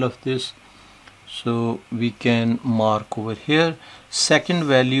the middle of this, so we can mark over here. Second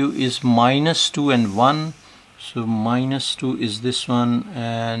value is -2 and 1, so -2 is this one,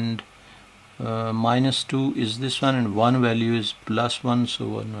 and -2 is this one, and one value is +1, so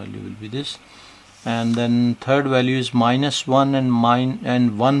one value will be this. And then third value is -1 and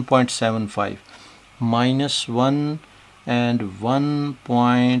 1.75, -1 and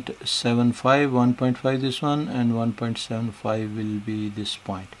 1.75, 1.5 this one, and 1.75 will be this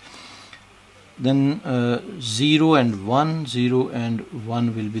point. Then 0 and 1, 0 and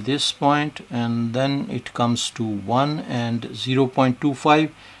 1 will be this point, and then it comes to 1 and 0.25,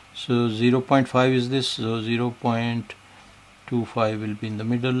 so 0.5 is this, so 0.25 will be in the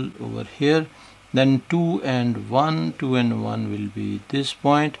middle over here. Then 2 and 1, 2 and 1 will be this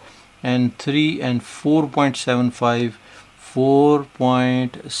point, and 3 and 4.75,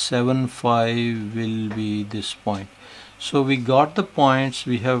 4.75 will be this point. So we got the points,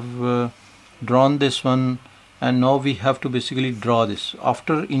 we have drawn this one, and now we have to basically draw this.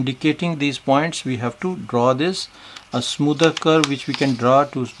 After indicating these points, we have to draw this, a smoother curve which we can draw.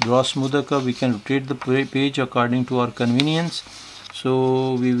 To draw smoother curve, we can rotate the page according to our convenience.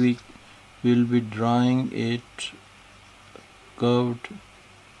 So we will be drawing it curved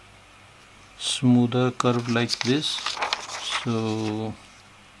smoother curve like this. So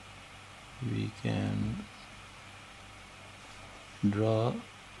we can draw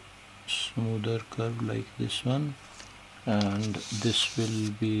smoother curve like this one, and this will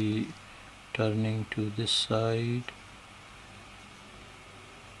be turning to this side,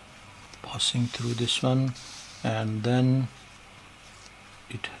 passing through this one, and then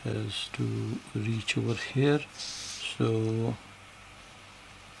it has to reach over here. So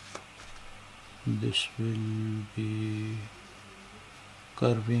this will be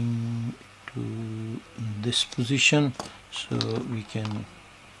curving to this position, so we can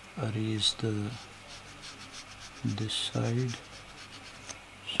erase this side.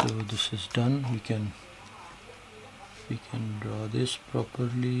 So this is done. We can draw this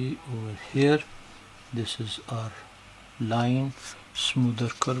properly over here. This is our line, smoother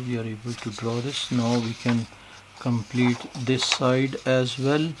curve. We are able to draw this. Now we can complete this side as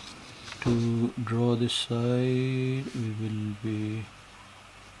well. To draw this side, we will be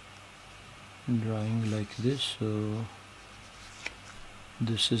drawing like this. So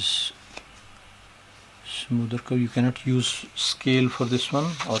this is smoother curve. You cannot use scale for this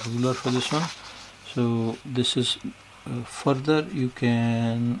one or ruler for this one. So this is further you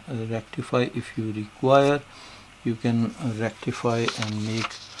can rectify if you require. You can rectify and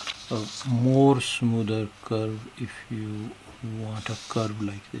make a more smoother curve if you want a curve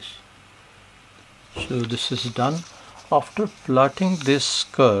like this. So this is done. After plotting this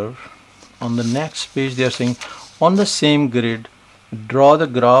curve, on the next page they are saying on the same grid draw the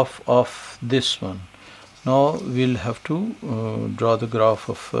graph of this one. Now we'll have to draw the graph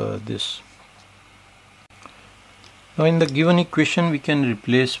of this. Now in the given equation we can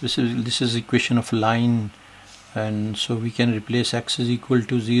replace, this is equation of line, and so we can replace x is equal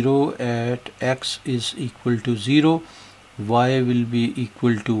to 0 at x is equal to 0, y will be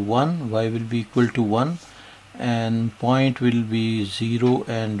equal to 1, y will be equal to 1, and point will be 0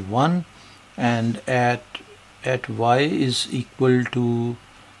 and 1, and at y is equal to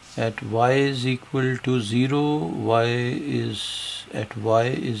 0, y is equal to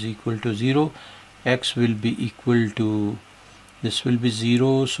 0, x will be equal to, this will be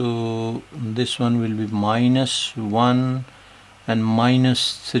 0, so this one will be -1 and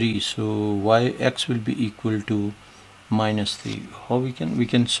 -3, so x will be equal to -3. How we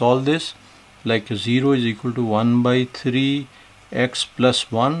can solve this? Like 0 is equal to 1 by 3 x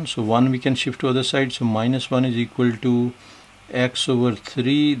plus 1, so 1 we can shift to other side, so -1 is equal to x over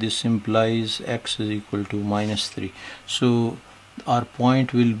 3. This implies x is equal to -3, so our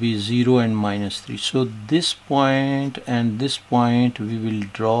point will be 0 and -3. So this point and this point we will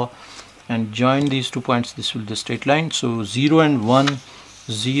draw and join these two points. This will be the straight line. So 0 and 1,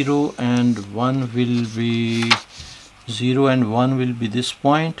 0 and 1 will be this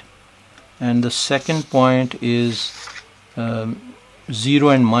point, and the second point is 0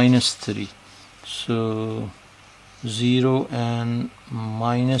 and -3. So 0 and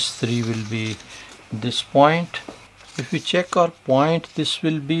 -3 will be this point. If we check our point, this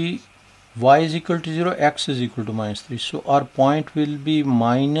will be y is equal to 0, x is equal to minus 3. So our point will be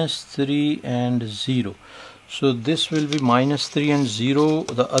minus 3 and 0. So this will be minus 3 and 0.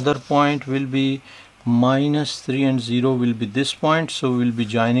 The other point will be minus 3 and 0 will be this point. So we'll be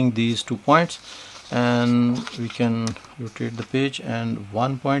joining these 2 points, and we can rotate the page, and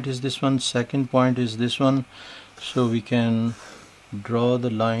one point is this one, second point is this one. So we can draw the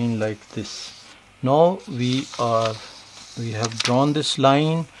line like this. Now we have drawn this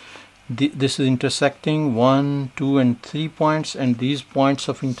line. This is intersecting 1, 2 and 3 points, and these points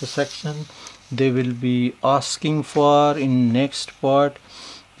of intersection they will be asking for in next part.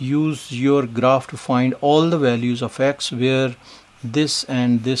 Use your graph to find all the values of x where this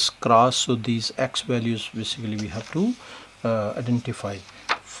and this cross. So these x values basically we have to identify.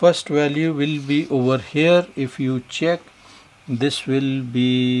 First value will be over here. If you check, this will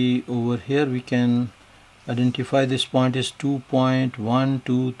be over here. We can identify this point is 2.1,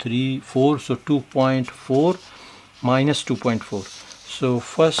 2, 3, 4. So 2.4 minus 2.4. So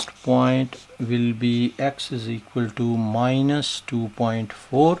first point will be x is equal to minus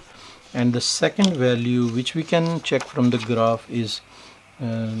 2.4, and the second value which we can check from the graph is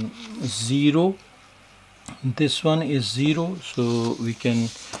 0. This one is 0, so we can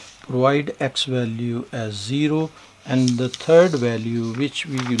provide x value as 0. And the third value which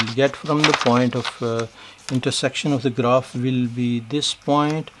we will get from the point of intersection of the graph will be this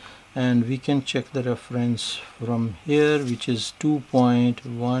point, and we can check the reference from here, which is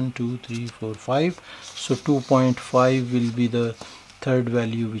 2.1, 2, 3, 4, 5. So 2.5 will be the third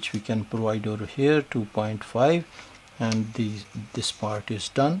value which we can provide over here, 2.5, and this part is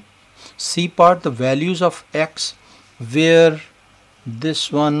done. C part, the values of x where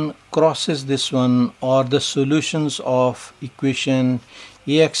this one crosses this one, or the solutions of equation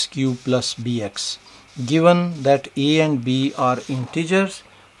ax cube plus bx. Given that a and b are integers,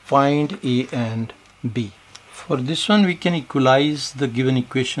 find a and b. For this one we can equalize the given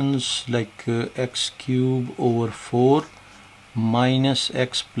equations like x cube over 4 minus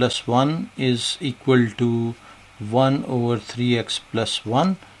x plus 1 is equal to 1 over 3x plus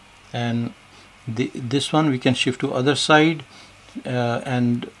 1, and this one we can shift to other side,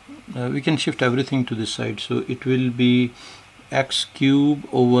 and we can shift everything to this side. So it will be x cube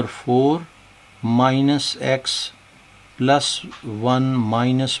over 4 minus x plus 1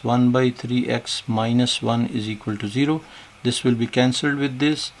 minus 1 by 3x minus 1 is equal to 0. This will be cancelled with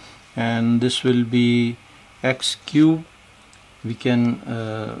this, and this will be x cube. We can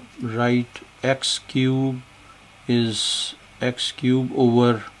write x cube is x cube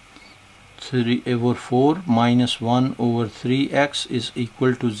over 3 over 4 minus 1 over 3x is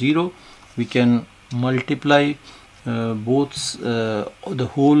equal to 0. We can multiply both the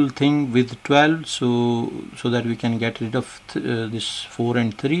whole thing with 12, so that we can get rid of this 4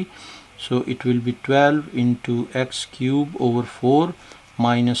 and 3. So it will be 12 into x cube over 4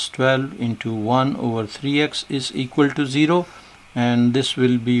 minus 12 into 1 over 3x is equal to 0, and this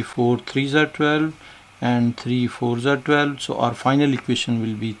will be 4 3s are 12 and 3 4s are 12. So our final equation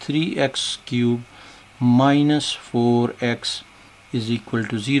will be 3x cube minus 4x is equal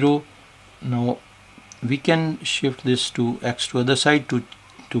to 0. Now we can shift this to x to other side to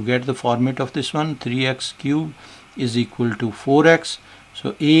get the format of this one. 3x cube is equal to 4x.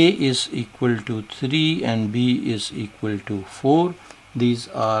 So a is equal to 3 and b is equal to 4. These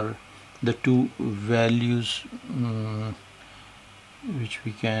are the two values which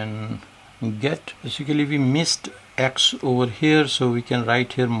we can get. Basically we missed x over here, so we can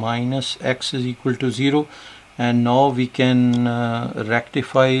write here minus x is equal to 0, and now we can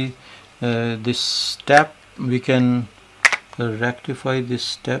rectify this step. We can rectify this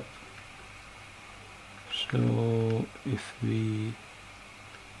step. So if we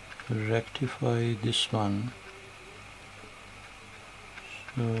rectify this one,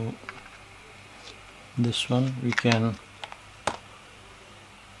 so this one we can,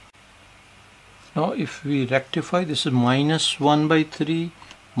 now if we rectify, this is minus 1 by 3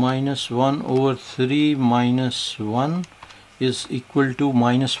 minus 1 over 3 minus 1 is equal to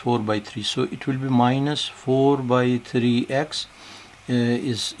minus 4 by 3. So it will be minus 4 by 3x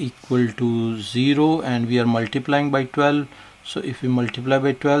is equal to 0, and we are multiplying by 12. So if we multiply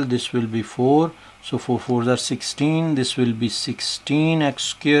by 12, this will be 4. So 4 4s are 16. This will be 16x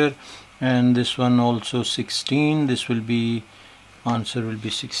square, and this one also 16. This will be, answer will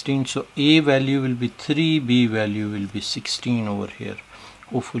be 16. So a value will be 3, b value will be 16 over here.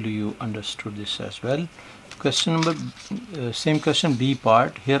 Hopefully you understood this as well. Question number, same question, b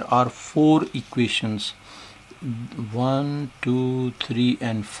part. Here are 4 equations. 1, 2, 3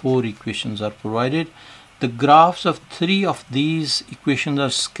 and 4 equations are provided, The graphs of 3 of these equations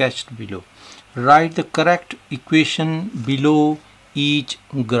are sketched below. Write the correct equation below each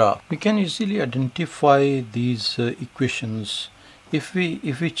graph. We can easily identify these equations. If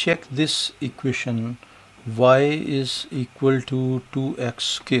we check this equation, y is equal to 2x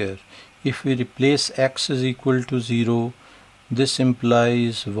square. If we replace x is equal to 0, this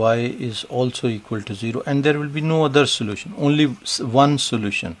implies y is also equal to 0, and there will be no other solution, only one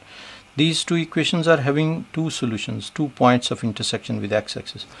solution. These two equations are having two solutions, 2 points of intersection with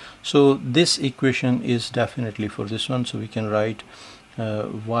x-axis. So this equation is definitely for this one. So we can write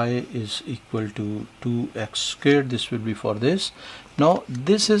y is equal to 2x squared. This will be for this. Now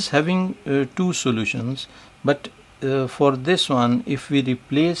this is having two solutions, but for this one, if we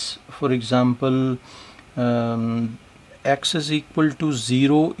replace, for example, x is equal to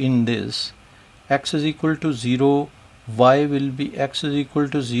 0 in this, x is equal to 0, y will be x is equal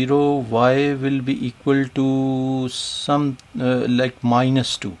to 0, y will be equal to some like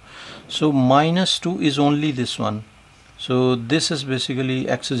 -2. So -2 is only this one. So this is basically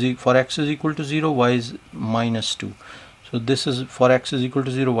for x is equal to 0, y is -2. So this is for x is equal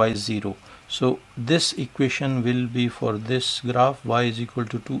to 0, y is 0. So this equation will be for this graph, y is equal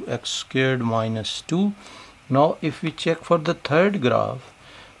to 2x squared -2. Now if we check for the third graph,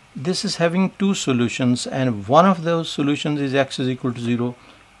 this is having two solutions, and one of those solutions is x is equal to 0,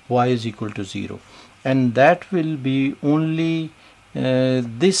 y is equal to 0, and that will be only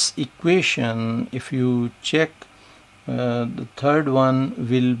this equation. If you check, the third one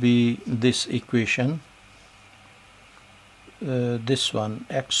will be this equation, this one,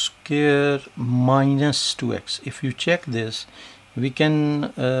 x square minus 2x. If you check this, we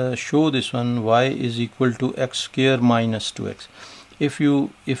can show this one, y is equal to x square minus 2x. If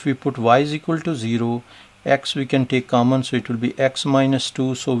we put y is equal to 0, x we can take common, so it will be x minus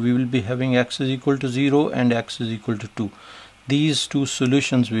 2. So we will be having x is equal to 0 and x is equal to 2. These two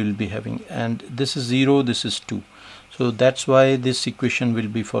solutions we will be having, and this is 0, this is 2. So that's why this equation will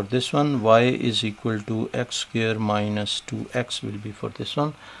be for this one, y is equal to x square minus 2x will be for this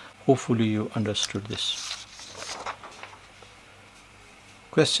one. Hopefully you understood this.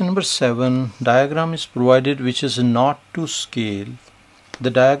 Question number 7. Diagram is provided which is not to scale. The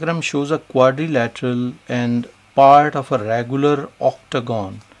diagram shows a quadrilateral and part of a regular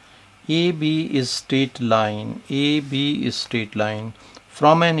octagon. AB is straight line. AB is straight line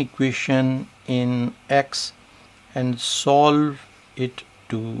from an equation in X and solve it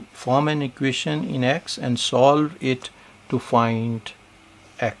to form an equation in X and solve it to find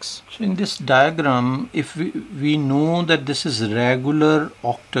X. So in this diagram, if we know that this is regular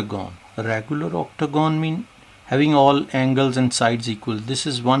octagon. Regular octagon having all angles and sides equal. This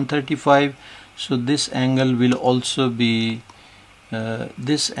is 135, so this angle will also be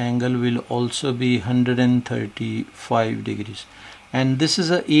 135 degrees, and this is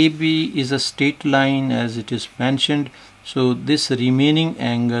a AB is a straight line as it is mentioned. So this remaining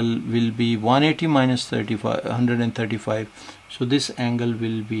angle will be 180 minus 135. So this angle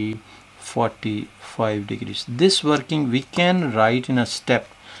will be 45 degrees. This working we can write in a step,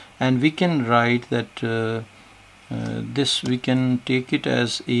 and we can write that this we can take it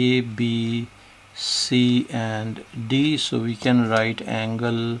as A, B, C and D. So we can write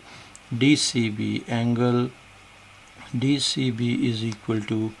angle DCB. Angle DCB is equal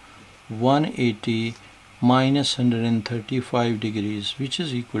to 180 minus 135 degrees, which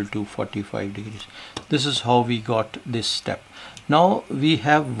is equal to 45 degrees. This is how we got this step. Now we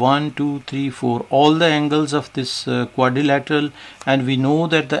have 1, 2, 3, 4 all the angles of this quadrilateral, and we know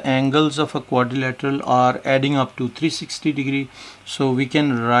that the angles of a quadrilateral are adding up to 360 degree. So we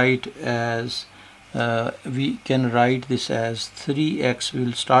can write as this as 3x. We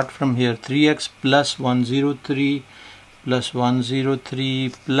will start from here, 3x plus 103 plus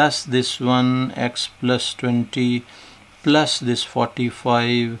 103 plus this one x plus 20 plus this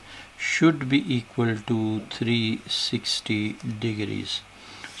 45 should be equal to 360 degrees.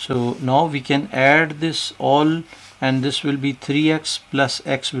 So now we can add this all, and this will be 3x plus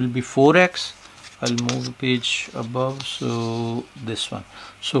x will be 4x. I'll move the page above, so this one,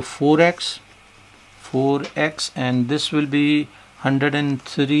 so 4x, and this will be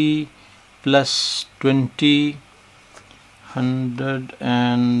 103 plus 20,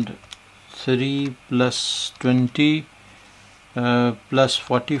 103 plus 20 plus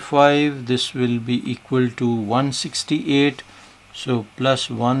 45. This will be equal to 168. So plus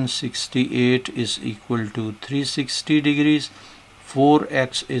 168 is equal to 360 degrees.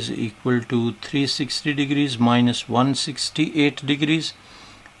 4x is equal to 360 degrees minus 168 degrees,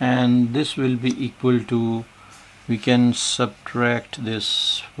 and this will be equal to we can subtract this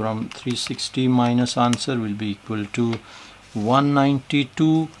from 360 minus answer will be equal to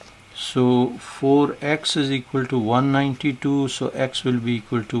 192. So 4x is equal to 192, so x will be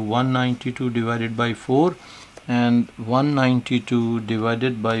equal to 192 divided by 4, and 192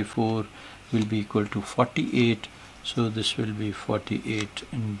 divided by 4 will be equal to 48, so this will be 48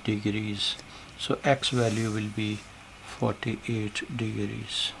 degrees. So x value will be 48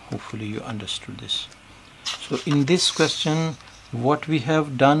 degrees. Hopefully you understood this. So in this question what we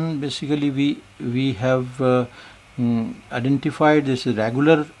have done, basically we have identified this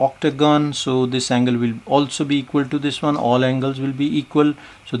regular octagon, so this angle will also be equal to this one, all angles will be equal,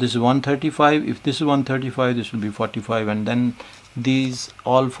 so this is 135, if this is 135 this will be 45, and then these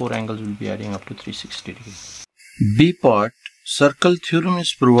all four angles will be adding up to 360 degrees. B part, circle theorem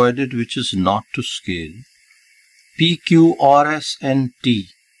is provided which is not to scale. P, Q, R, S and T.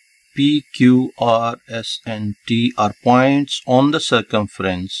 P, Q, R, S and T are points on the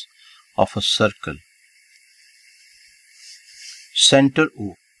circumference of a circle. Center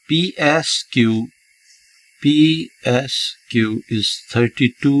O. PSQ is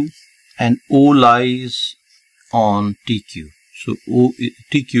 32 and O lies on TQ. So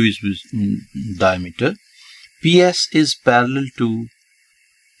TQ is with diameter. PS is parallel to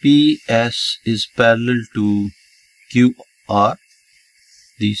QR.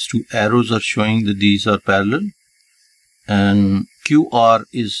 These two arrows are showing that these are parallel, and QR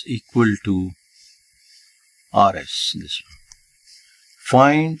is equal to RS. This one.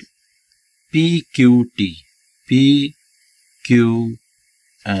 Find PQT. P, Q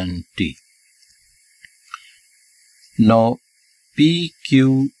and T. Now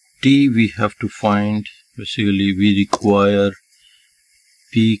PQT we have to find. Basically we require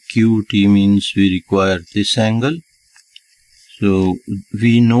PQT means we require this angle. So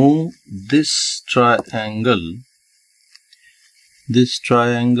we know this triangle. This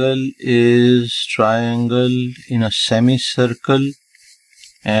triangle is triangle in a semicircle,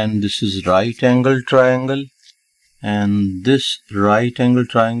 and this is right angle triangle, and this right angle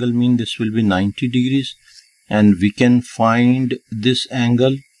triangle means this will be 90 degrees, and we can find this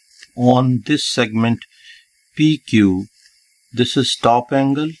angle on this segment PQ. This is top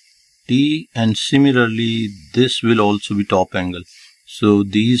angle T, and similarly this will also be top angle. So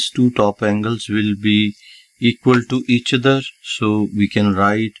these two top angles will be equal to each other, so we can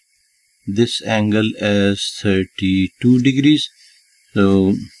write this angle as 32 degrees.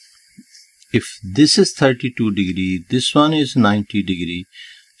 So if this is 32 degree, this one is 90 degree,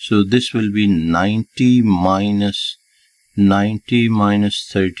 so this will be 90 minus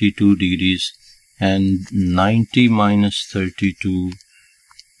 32 degrees, and 90 minus 32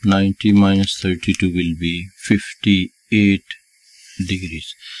 will be 58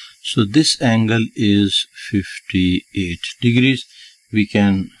 degrees. So this angle is 58 degrees. We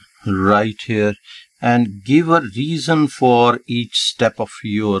can write here and give a reason for each step of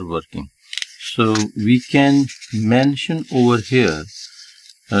your working. So we can mention over here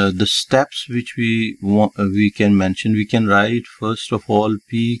the steps which we want. We can mention. We can write first of all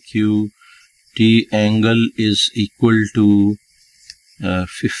PQT angle is equal to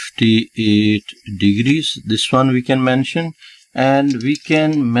 58 degrees. This one we can mention, and we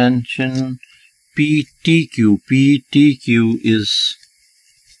can mention PTQ. PTQ is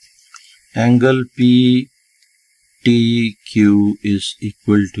angle PTQ is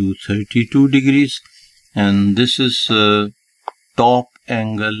equal to 32 degrees, and this is top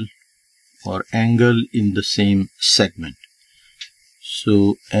angle or angle in the same segment.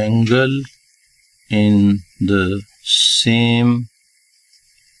 So angle in the same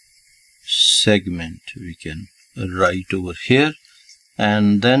segment we can write over here.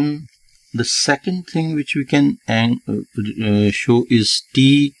 And then the second thing which we can show is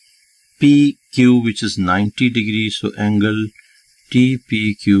TPQ, which is 90 degrees. So angle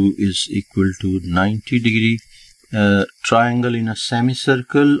TPQ is equal to 90 degree. Triangle in a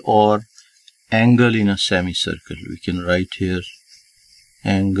semicircle or angle in a semicircle. We can write here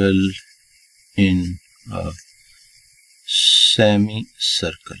angle in a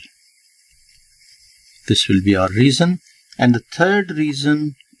semicircle. This will be our reason. And the third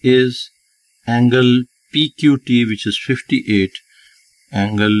reason is angle PQT, which is 58.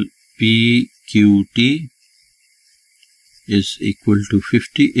 Angle PQT is equal to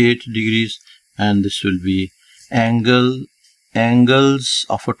 58 degrees, and this will be angles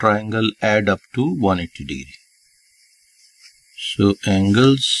of a triangle add up to 180 degree. So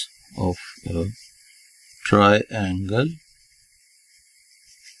angles of a triangle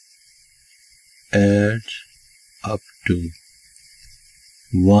add up to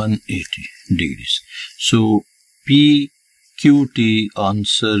 180 degrees. So PQT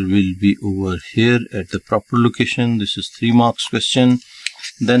answer will be over here at the proper location. This is 3 marks question.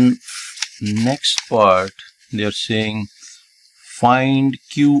 Then next part, they are saying find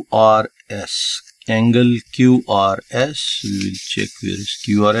QRS, angle QRS. We will check where is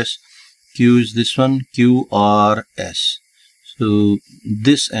QRS. Q is this one, QRS. So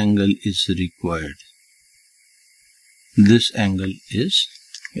this angle is required. This angle is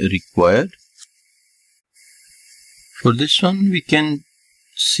required. For this one, we can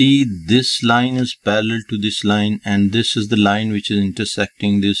see this line is parallel to this line, and this is the line which is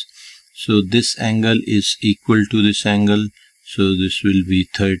intersecting this. So this angle is equal to this angle. So this will be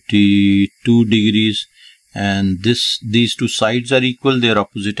 32 degrees. And these two sides are equal. Their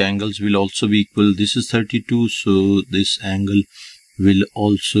opposite angles will also be equal. This is 32. So this angle will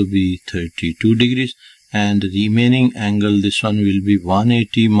also be 32 degrees. And the remaining angle, this one will be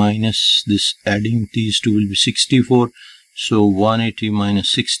 180 minus this, adding these two will be 64. So 180 minus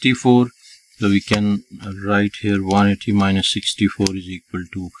 64. So we can write here 180 minus 64 is equal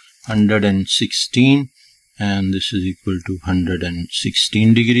to 116. And this is equal to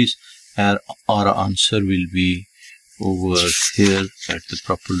 116 degrees. Our answer will be over here at the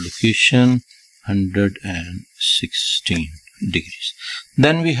proper location, 116 degrees.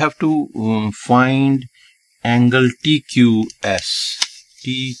 Then we have to find angle TQS.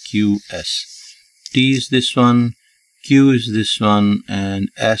 TQS. T is this one, Q is this one, and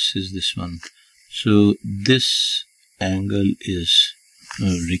S is this one. So this angle is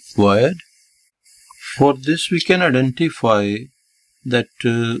required. For this we can identify that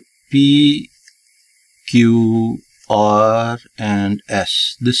P, Q, R and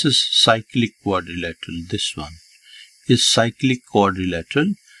S. This is cyclic quadrilateral. This one is cyclic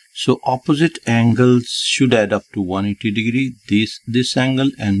quadrilateral. So opposite angles should add up to 180 degree. This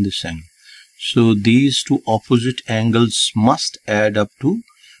angle and this angle. So these two opposite angles must add up to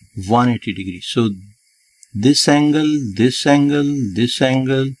 180 degrees. So this angle, this angle, this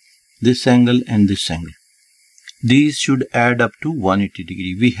angle, this angle and this angle. These should add up to 180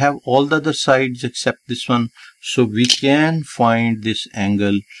 degree. We have all the other sides except this one. So we can find this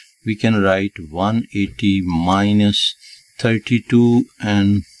angle. We can write 180 minus 32,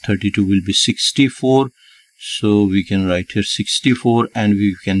 and 32 will be 64. So we can write here 64, and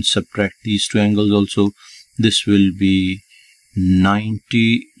we can subtract these two angles also. This will be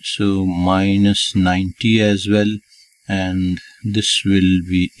 90. So minus 90 as well. And this will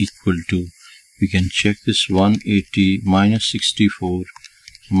be equal to, we can check this, 180 minus 64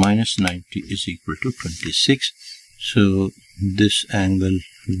 minus 90 is equal to 26. So this angle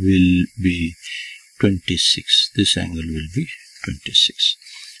will be 26. This angle will be 26.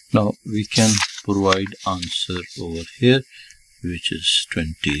 Now we can provide answer over here, which is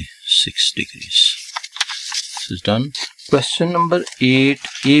 26 degrees. This is done. Question number 8,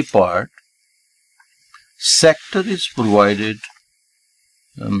 A part. Sector is provided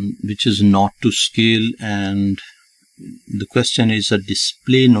which is not to scale, and the question is a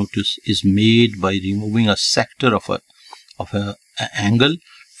display notice is made by removing a sector of a angle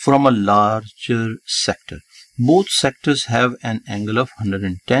from a larger sector. Both sectors have an angle of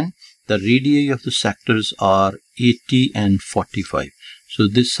 110. The radii of the sectors are 80 and 45. So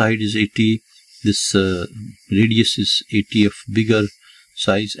this side is 80, this radius is 80 of bigger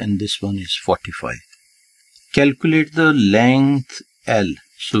size, and this one is 45. Calculate the length L.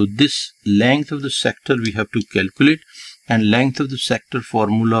 So this length of the sector we have to calculate, and length of the sector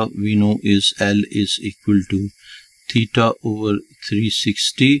formula we know is L is equal to theta over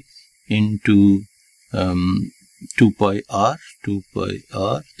 360 into 2 pi r.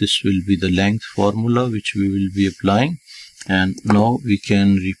 This will be the length formula which we will be applying, and now we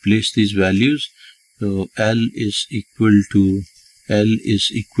can replace these values. So L is equal to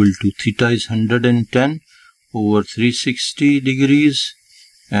theta is 110 over 360 degrees,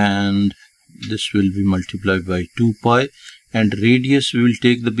 and this will be multiplied by 2 pi, and radius we will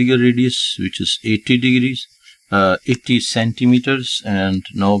take the bigger radius, which is 80 degrees, 80 centimeters, and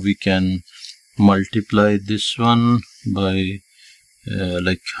now we can multiply this one by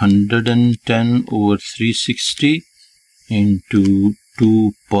like 110 over 360 into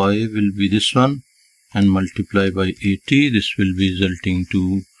 2 pi will be this one, and multiply by 80. This will be resulting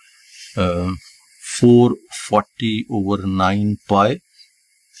to 440 over 9 pi,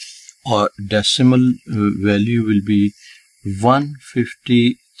 or decimal value will be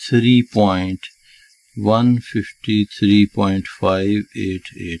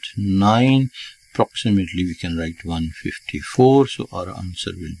 153.5889. Approximately we can write 154. So our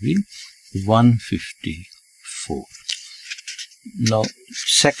answer will be 154. Now,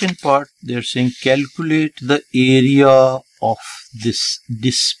 second part, they're saying calculate the area of this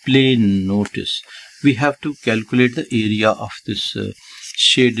display. Notice we have to calculate the area of this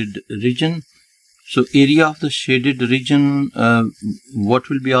shaded region. So area of the shaded region, what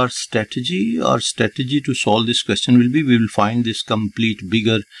will be our strategy? Our strategy to solve this question will be, we will find this complete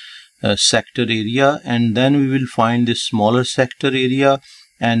bigger sector area, and then we will find this smaller sector area,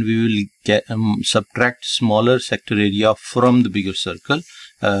 and we will get, subtract smaller sector area from the bigger circle,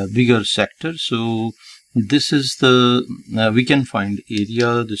 bigger sector. So this is the, we can find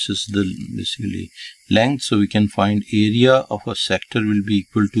area, this is the basically length, so we can find area of a sector will be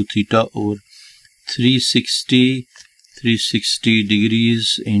equal to theta over 360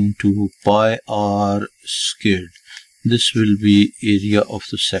 degrees into pi r squared. This will be area of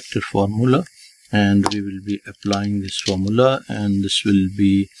the sector formula, and we will be applying this formula, and this will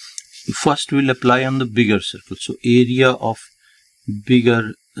be, first we'll apply on the bigger circle. So area of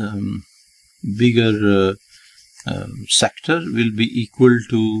bigger sector will be equal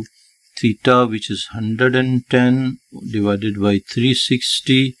to theta, which is 110 divided by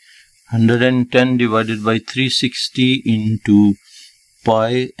 360, 110 divided by 360 into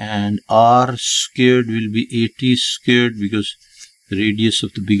pi, and r squared will be 80 squared because the radius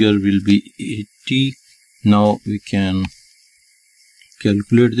of the bigger will be 80. Now we can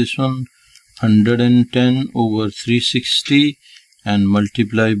calculate this one, 110 over 360 and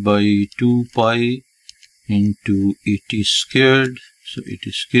multiply by 2 pi into 80 squared. So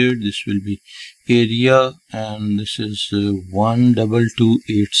 80 squared, this will be area, and this is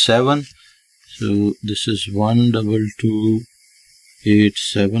 12287. So this is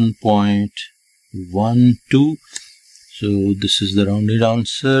 12287.12. So this is the rounded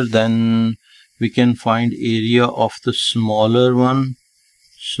answer. Then we can find area of the smaller one.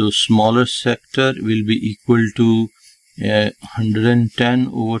 So smaller sector will be equal to 110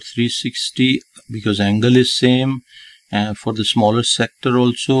 over 360 because angle is same, and for the smaller sector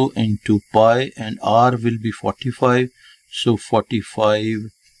also, into pi, and r will be 45. So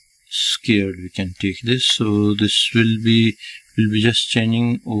 45 squared we can take this. So this will be just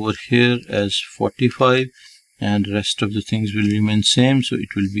changing over here as 45, and rest of the things will remain same. So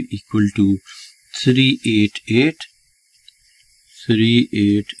it will be equal to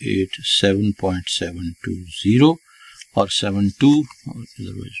 3887.720 or 72, or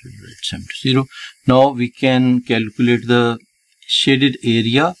otherwise we'll write 720. Now we can calculate the shaded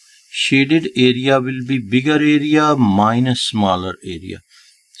area. Shaded area will be bigger area minus smaller area.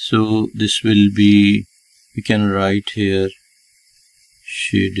 So this will be, we can write here,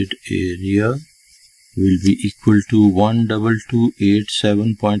 shaded area will be equal to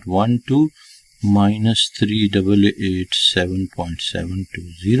 12287.12 minus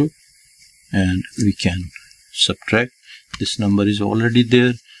 3887.720, and we can subtract. This number is already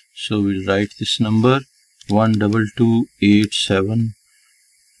there, so we'll write this number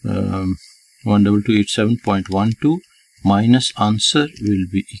 12287.12 minus answer will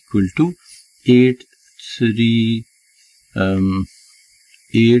be equal to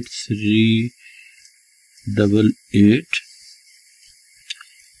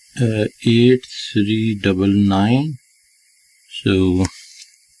So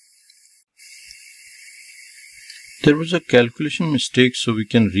there was a calculation mistake, so we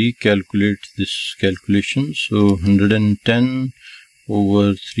can recalculate this calculation. So 110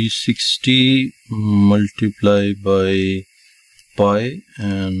 over 360 multiply by pi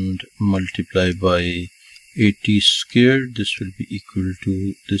and multiply by 80 squared. This will be equal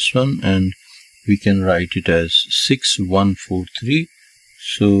to this one, and we can write it as 6143.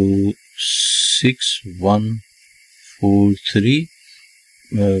 So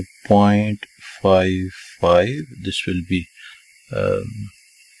 6143.55. This will be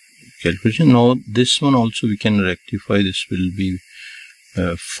calculation. Now this one also we can rectify. This will be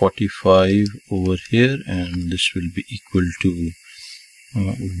 45 over here, and this will be equal to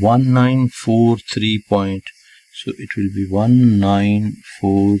 1943 point. So it will be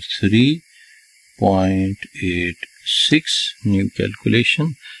 1943.86, new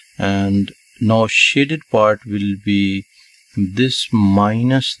calculation. And now shaded part will be this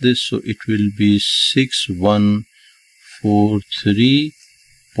minus this, so it will be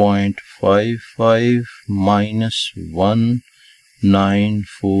 6143.55 minus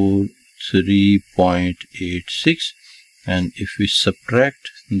 1943.86, and if we subtract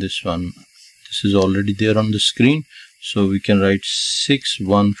this one, this is already there on the screen, so we can write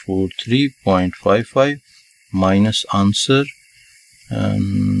 6143.55 minus answer,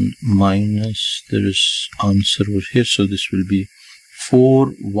 and minus, there is answer over here, so this will be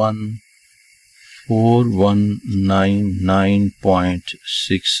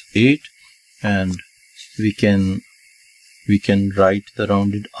 4199.68, and we can write the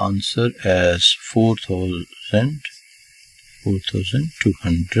rounded answer as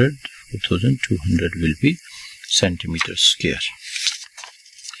 4,200 will be centimeter square.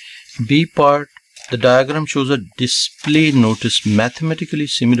 B part, the diagram shows a display notice mathematically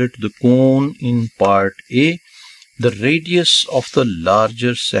similar to the cone in part A. The radius of the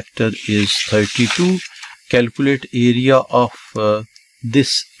larger sector is 32. Calculate area of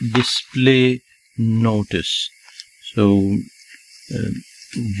this display notice. So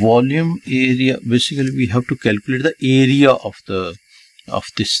volume area, basically we have to calculate the area of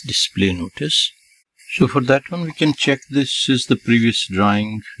this display notice. So for that one we can check, this is the previous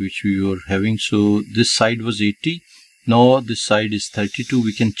drawing which we were having. So this side was 80, now this side is 32.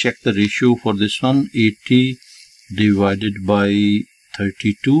 We can check the ratio for this one, 80 divided by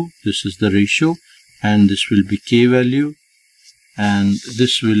 32, this is the ratio, and this will be K value, and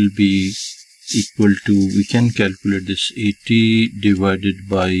this will be equal to, we can calculate this, 80 divided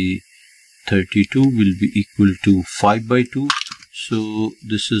by 32 will be equal to 5 by 2. So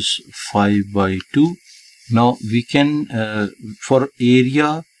this is 5 by 2. Now we can, for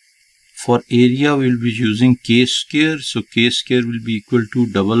area we'll be using K square. So K square will be equal to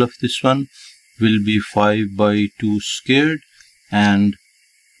double of this one, will be 5 by 2 squared. And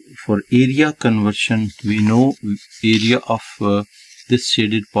for area conversion, we know area of this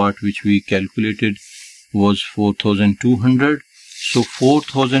shaded part which we calculated was 4,200. So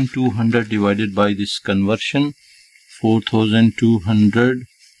 4,200 divided by this conversion, 4,200,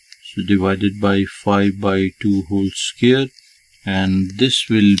 so divided by 5 by 2 whole square, and this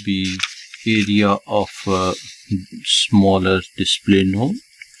will be area of smaller display node.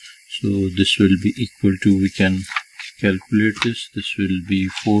 So this will be equal to, we can calculate this will be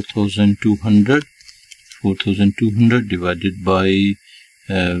 4,200 divided by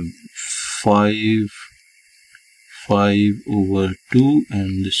 5 over 2,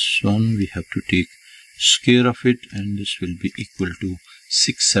 and this one we have to take square of it, and this will be equal to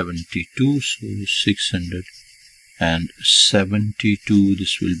 672. So 672,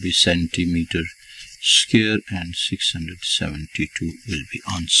 this will be centimeter square, and 672 will be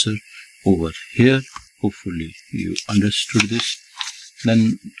answer over here. Hopefully you understood this.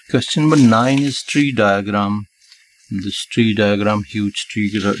 Then question number 9 is tree diagram. This tree diagram, huge tree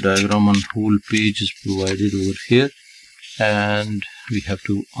diagram on whole page is provided over here, and we have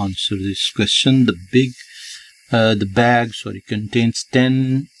to answer this question. The bag contains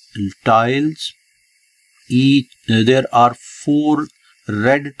 10 tiles. There are 4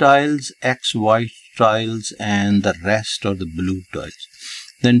 red tiles, X white tiles, and the rest are the blue tiles.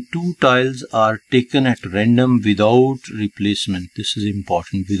 Then 2 tiles are taken at random without replacement. This is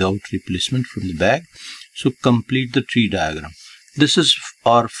important, without replacement from the bag. So complete the tree diagram. This is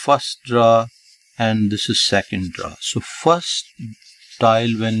our first draw and this is second draw. So first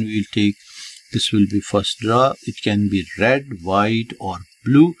tile, when we take, this will be first draw. It can be red, white or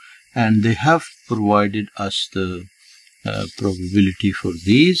blue, and they have provided us the probability for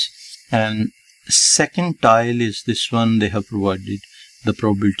these. And second tile is this one. They have provided the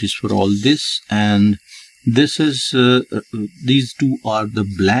probabilities for all this, and this is these two are the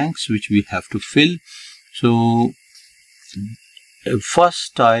blanks which we have to fill. So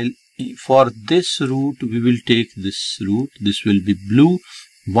first tile, for this route we will take this route. This will be blue.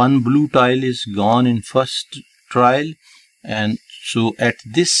 One blue tile is gone in first trial, and so at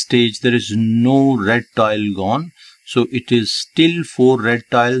this stage there is no red tile gone. So it is still 4 red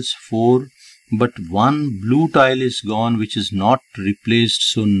tiles, 4, but one blue tile is gone which is not replaced.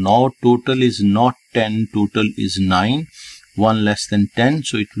 So now total is not 10, total is 9, 1 less than 10.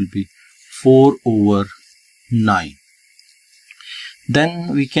 So it will be 4 over 9.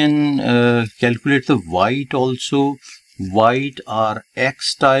 Then we can calculate the white also. White are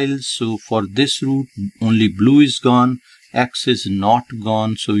X tiles. So for this route only blue is gone, X is not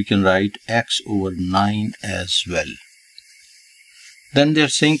gone. So we can write X over 9 as well. Then they are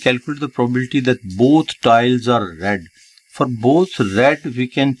saying calculate the probability that both tiles are red. For both red, we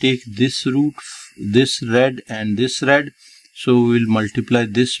can take this route, this red and this red. So we will multiply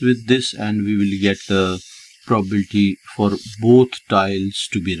this with this and we will get the probability for both tiles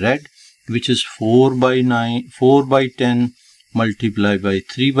to be red, which is 4 by 10 multiplied by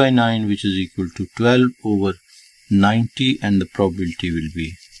 3 by 9, which is equal to 12 over 90, and the probability will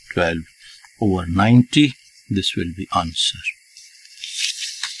be 12 over 90. This will be answer.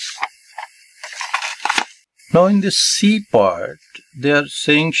 Now in this C part, they are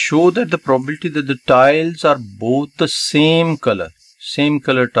saying show that the probability that the tiles are both the same color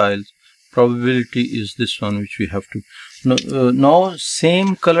tiles probability is this one, which we have to now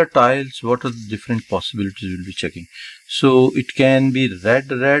same color tiles, what are the different possibilities we'll be checking. So it can be red,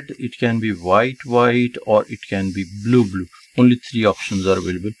 it can be white, or it can be blue. Only 3 options are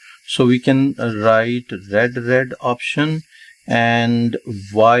available. So we can write red option, and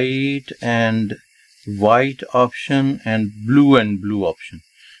white option, and blue option.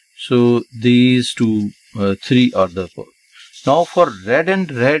 So these 3 are the. Now for red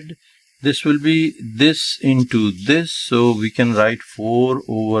and red, this will be this into this, so we can write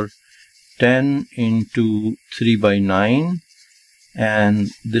 4/10 into 3/9,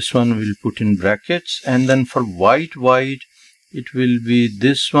 and this one we'll put in brackets. And then for white, it will be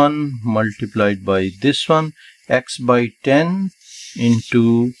this one multiplied by this one, x/10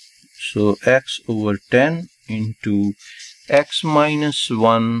 into, so x/10 into x minus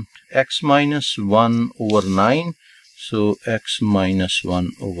 1 over 9. So x minus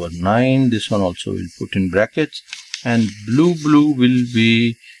 1 over 9, this one also will put in brackets. And blue will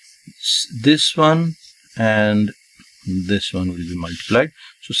be this one, and this one will be multiplied.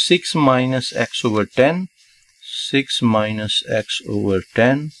 So 6 minus x over 10, 6 minus x over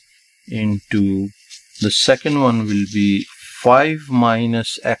 10 into the second one will be 5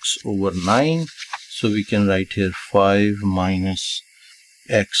 minus x over 9. So we can write here 5 minus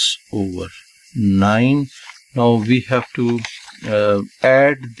x over 9. Now we have to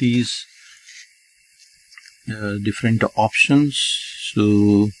add these different options.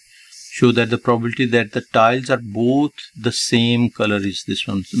 So show that the probability that the tiles are both the same color is this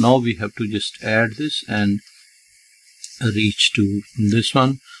one. So now we have to just add this and reach to this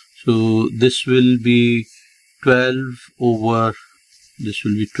one. So this will be 12 over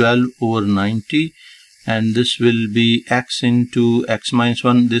 90, and this will be x into x minus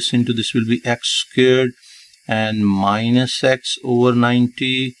 1, this into this will be x squared and minus x over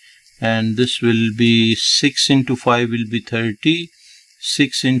 90, and this will be 6 into 5 will be 30,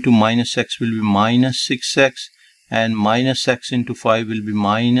 6 into minus x will be minus 6x, and minus x into 5 will be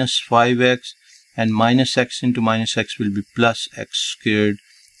minus 5x, and minus x into minus x will be plus x squared,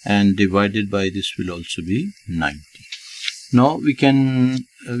 and divided by this will also be 90. Now we can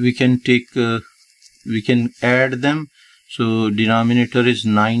add them. So denominator is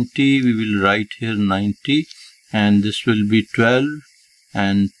 90, we will write here 90, and this will be 12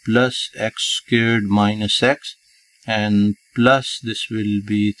 and plus x squared minus x, and plus this will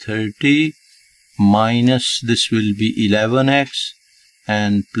be 30 minus this will be 11x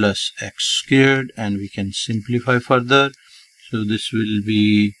and plus x squared, and we can simplify further. So this will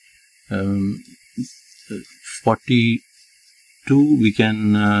be 42. We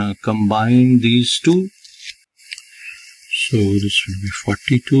can combine these two. So this will be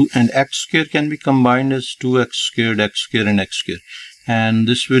 42, and x square can be combined as 2x squared, x square, and x square. And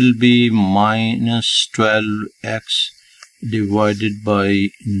this will be minus 12x divided by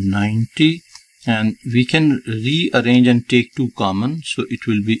 90. And we can rearrange and take 2 common. So it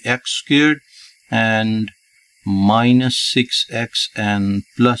will be x squared and minus 6x and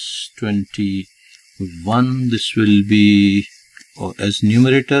plus 21. This will be as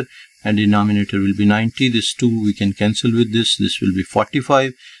numerator, and denominator will be 90. This 2 we can cancel with this. This will be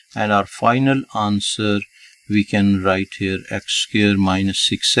 45, and our final answer we can write here x square minus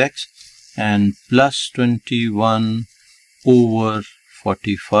 6x and plus 21 over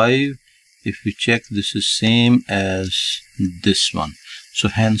 45. If we check, this is same as this one. So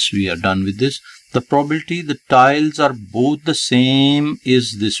hence we are done with this. The probability the tiles are both the same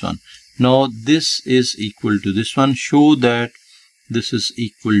is this one. Now this is equal to this one. Show that this is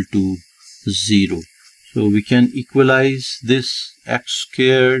equal to 0. So we can equalize this x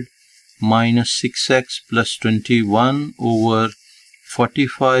squared minus 6x plus 21 over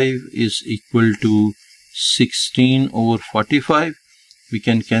 45 is equal to 16 over 45. We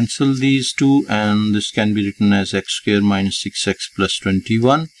can cancel these two, and this can be written as x squared minus 6x plus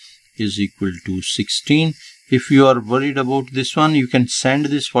 21 is equal to 16. If you are worried about this one, you can send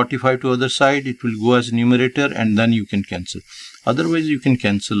this 45 to other side. It will go as numerator, and then you can cancel. Otherwise, you can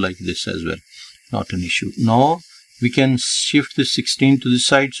cancel like this as well. Not an issue. Now, we can shift the 16 to this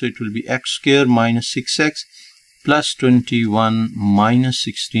side. So it will be x squared minus 6x plus 21 minus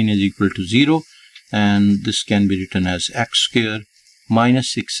 16 is equal to 0. And this can be written as x squared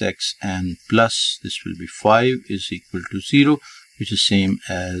minus 6x and plus this will be 5 is equal to 0, which is same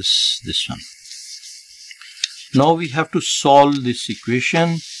as this one. Now we have to solve this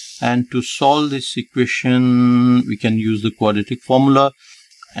equation, and to solve this equation we can use the quadratic formula,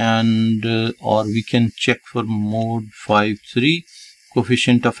 and or we can check for mode 5(3).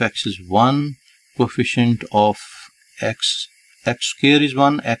 Coefficient of x is 1, coefficient of x x square is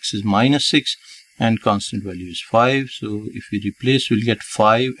 1, x is minus 6, and constant value is 5. So if we replace, we'll get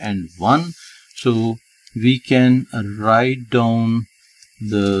 5 and 1. So we can write down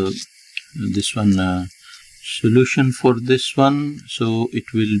this one solution for this one. So it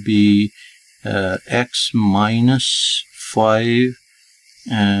will be x minus 5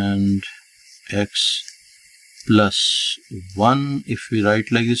 and x plus 1. If we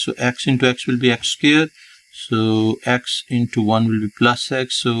write like this, so x into x will be x square, so x into 1 will be plus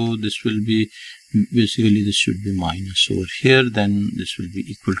x, so this will be basically, this should be minus over here, then this will be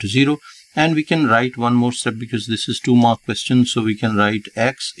equal to 0. And we can write one more step because this is 2-mark question, so we can write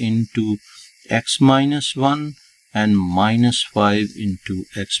x into x minus 1 and minus 5 into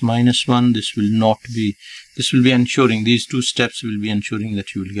x minus 1. This will be ensuring, these two steps will be ensuring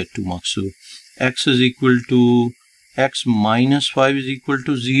that you will get 2 marks. So x is equal to x minus 5 is equal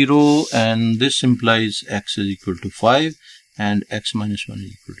to 0, and this implies x is equal to 5, and x minus 1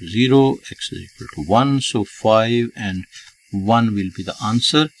 is equal to 0, x is equal to 1. So 5 and 1 will be the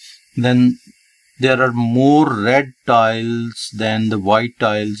answer. Then there are more red tiles than the white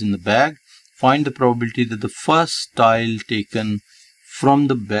tiles in the bag. Find the probability that the first tile taken from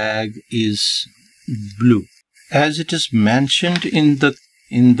the bag is blue. As it is mentioned in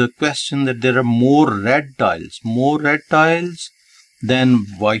the question that there are more red tiles than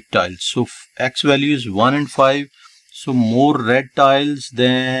white tiles. So x value is 1 and 5. So more red tiles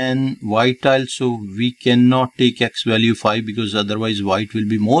than white tiles. So we cannot take x value 5 because otherwise white will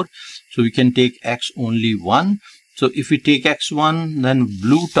be more. So we can take x only 1. So if we take x1, then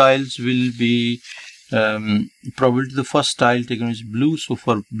blue tiles will be probably the first tile taken is blue. So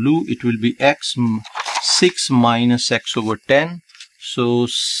for blue, it will be x 6 minus x over 10. So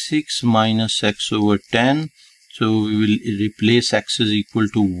 6 minus x over 10. So we will replace x is equal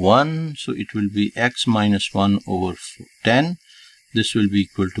to 1. So it will be x minus 1 over 10. This will be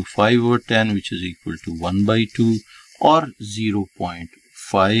equal to 5 over 10, which is equal to 1 by 2 or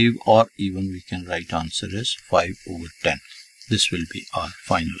 0.5, or even we can write answer as 5 over 10. This will be our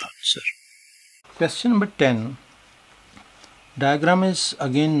final answer. Question number 10. Diagram is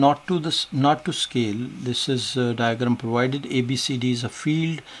again not to scale. This is a diagram provided. ABCD is a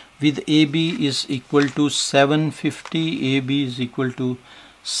field with AB is equal to 750. AB is equal to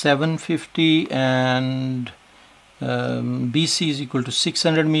 750 and BC is equal to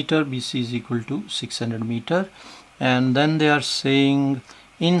 600 meter. BC is equal to 600 meter. And then they are saying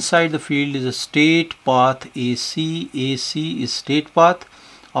inside the field is a straight path AC. AC is straight path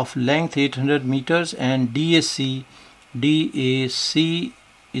of length 800 meters and DAC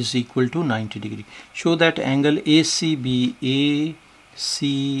is equal to 90 degree. Show that angle ACB,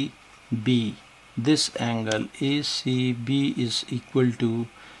 this angle ACB is equal to,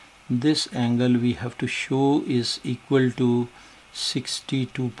 this angle we have to show is equal to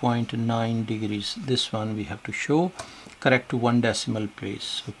 62.9 degrees. This one we have to show, correct to 1 decimal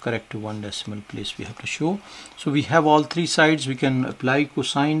place. So correct to 1 decimal place we have to show. So we have all three sides. We can apply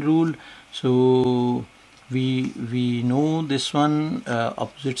cosine rule. So we know this one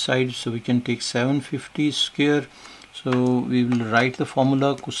opposite side, so we can take 750 square. So we will write the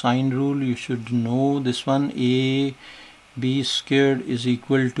formula cosine rule. You should know this one. AB squared is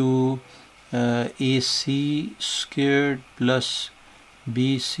equal to AC squared plus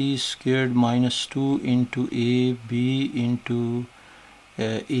BC squared minus 2 into AB into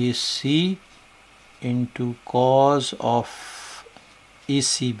AC into cos of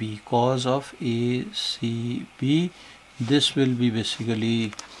ACB, cos of ACB. This will be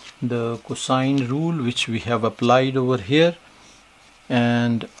basically the cosine rule which we have applied over here.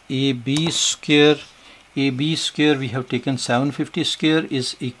 And AB square we have taken 750 square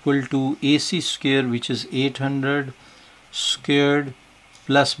is equal to AC square, which is 800 squared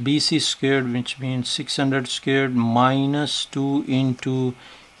plus BC squared, which means 600 squared, minus 2 into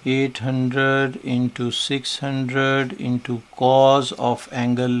 800 into 600 into cos of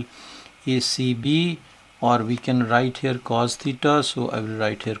angle ACB, or we can write here cos theta. So I will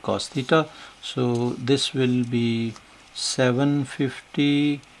write here cos theta. So this will be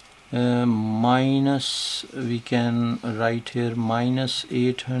 750 minus, we can write here minus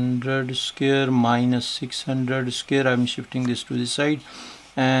 800 square minus 600 square. I'm shifting this to the side,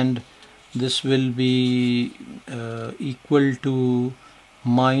 and this will be equal to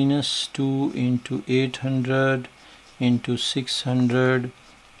minus 2 into 800 into 600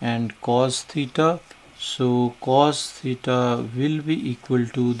 and cos theta. So cos theta will be equal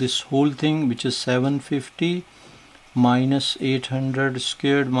to this whole thing, which is 750 minus 800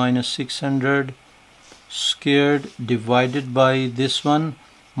 squared minus 600 squared divided by this one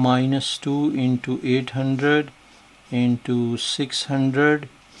minus 2 into 800 into 600,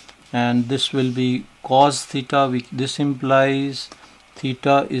 and this will be cos theta. This implies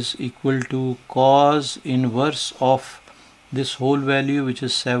theta is equal to cos inverse of this whole value, which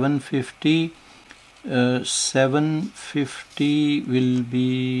is 750. 750 will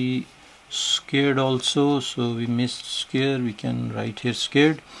be squared also, so we missed square, we can write here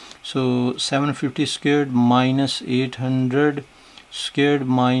squared. So 750 squared minus 800 squared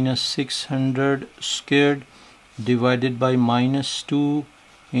minus 600 squared divided by minus 2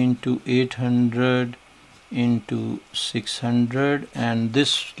 into 800 into 600, and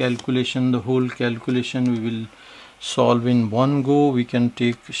this calculation, the whole calculation, we will solve in one go. We can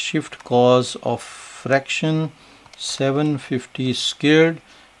take shift cos of fraction 750 squared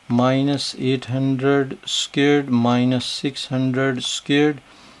minus 800 squared minus 600 squared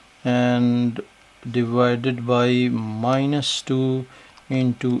and divided by minus 2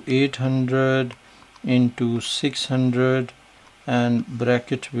 into 800 into 600, and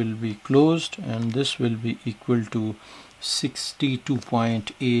bracket will be closed, and this will be equal to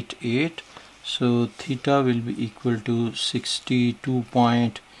 62.88. so theta will be equal to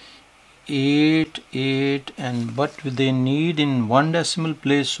 62.88, and but they need in one decimal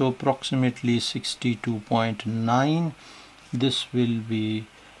place, so approximately 62.9. this will be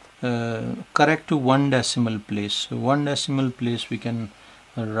correct to one decimal place. So one decimal place we can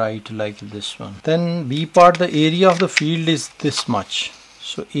write like this one. Then B part, the area of the field is this much.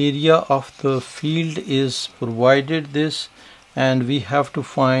 So area of the field is provided this, and we have to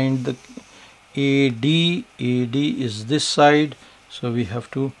find the AD is this side, so we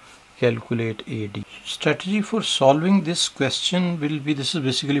have to calculate AD. Strategy for solving this question will be, this is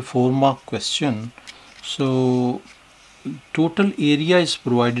basically 4-mark question. So total area is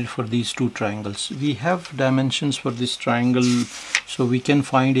provided for these two triangles. We have dimensions for this triangle, so we can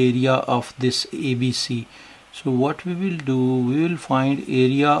find area of this ABC. So what we will do, we will find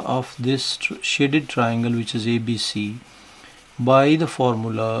area of this shaded triangle, which is ABC, by the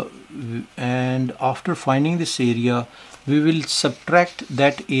formula, and after finding this area we will subtract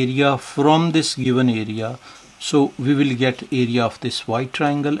that area from this given area, so we will get area of this white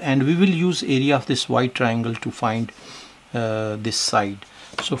triangle, and we will use area of this white triangle to find this side.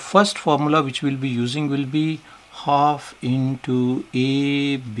 So first formula which we'll be using will be half into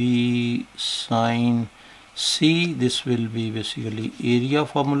AB sine C. This will be basically area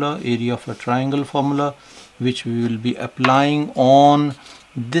formula, area of a triangle formula, which we will be applying on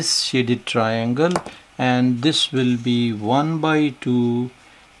this shaded triangle, and this will be 1 by 2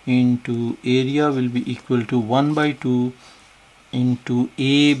 into area will be equal to 1 by 2 into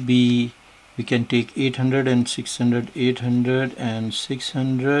AB. We can take 800 and 600, 800 and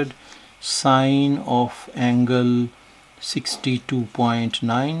 600, sine of angle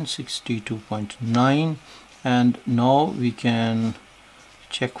 62.9, and now we can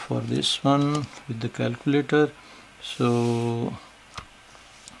check for this one with the calculator. So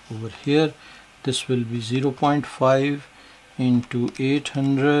over here this will be 0.5 into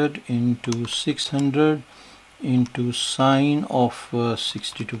 800 into 600 into sine of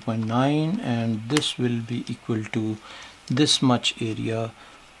 62.9, and this will be equal to this much area,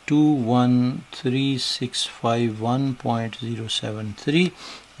 213,651.073.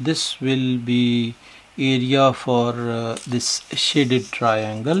 this will be area for this shaded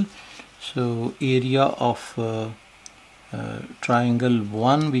triangle. So area of triangle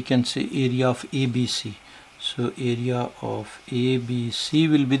 1, we can say area of ABC. So area of ABC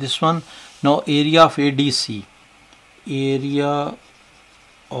will be this one. Now area of ADC, area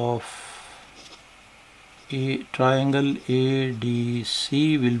of a triangle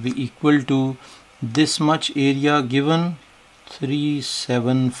ADC will be equal to this much area given,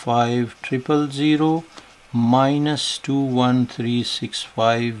 375,000 minus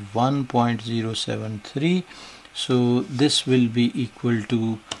 213,651.073. so this will be equal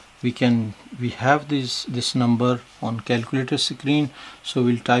to, we have this number on calculator screen, so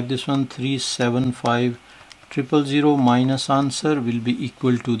we'll type this one, 375,000 minus answer will be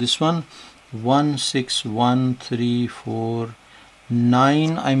equal to this one,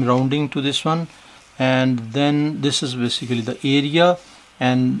 161,349. I'm rounding to this one, and then this is basically the area,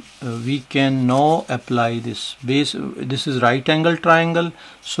 and we can now apply this base. This is right angle triangle,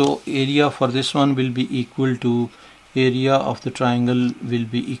 so area for this one will be equal to, area of the triangle will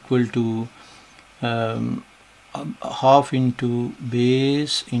be equal to half into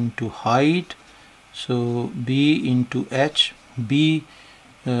base into height, so B into H. B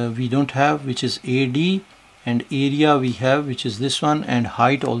we don't have, which is AD, and area we have, which is this one, and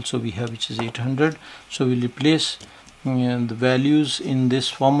height also we have, which is 800. So we'll replace the values in this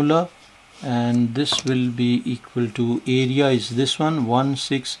formula, and this will be equal to, area is this one,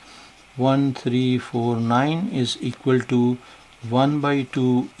 161349 is equal to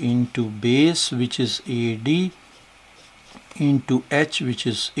 1/2 into base, which is AD, into H, which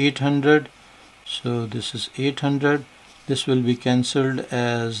is 800. So this is 800. This will be cancelled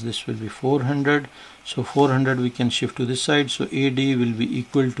as this will be 400. So 400 we can shift to this side. So AD will be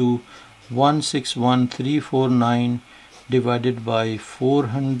equal to 161349 divided by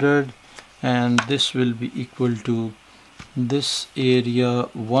 400, and this will be equal to this area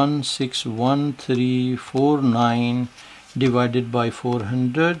 161349 divided by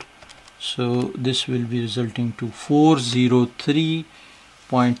 400. So this will be resulting to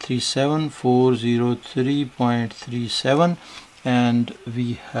 403.37, 403.37, and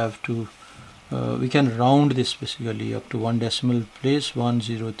we have to we can round this basically up to one decimal place,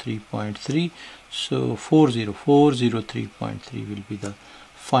 103.3. So 403.3 will be the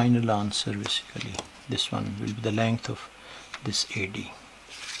final answer. Basically this one will be the length of this AD.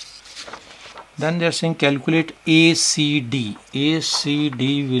 Then they are saying calculate ACD.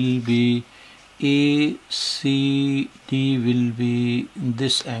 ACD will be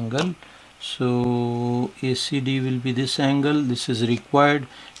this angle. So ACD will be this angle. This is required,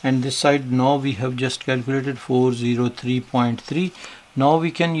 and this side now we have just calculated 403.3. Now we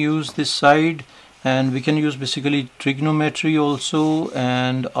can use this side, and we can use basically trigonometry also,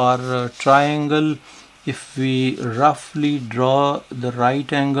 and our triangle. If we roughly draw the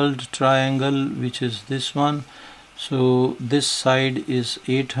right angled triangle, which is this one, so this side is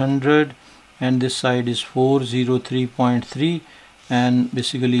 800 and this side is 403.3, and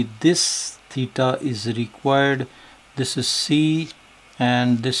basically this theta is required. This is C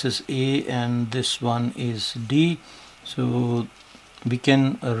and this is A and this one is D. So we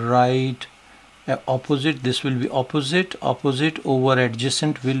can write opposite. This will be opposite over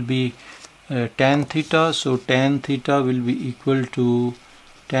adjacent will be tan theta. So tan theta will be equal to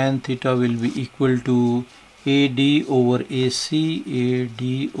AD over AC,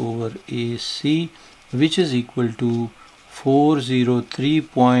 which is equal to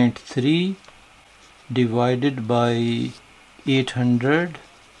 403.3 divided by 800.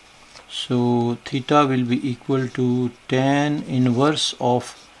 So theta will be equal to tan inverse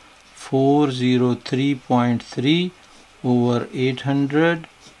of 403.3 over 800,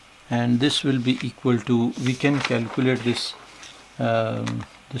 and this will be equal to, we can calculate this,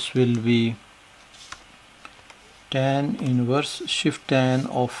 this will be tan inverse, shift tan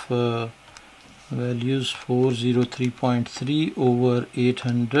of values 403.3 over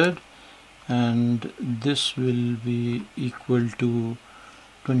 800, and this will be equal to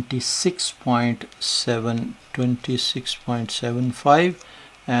 26.75,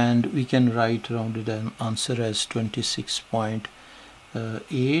 and we can write rounded an answer as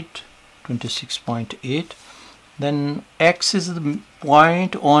 26.8. Then X is the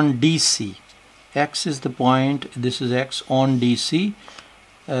point on DC. X is the point, this is X on DC,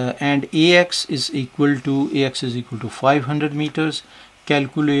 and AX is equal to 500 meters.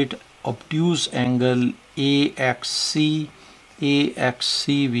 Calculate obtuse angle AXC.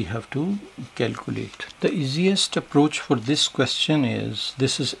 AXC we have to calculate. The easiest approach for this question is,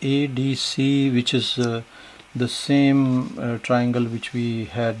 this is ADC, which is the same triangle which we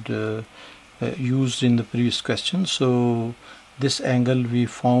had used in the previous question. So this angle we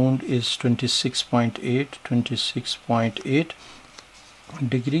found is 26.8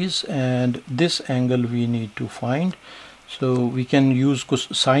 degrees, and this angle we need to find. So we can use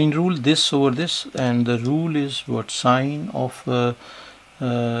sine rule, this over this, and the rule is what? Sine of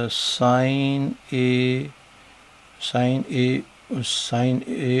sine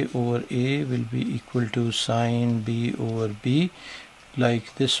A over A will be equal to sine B over B,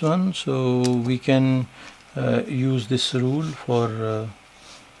 like this one. So we can use this rule for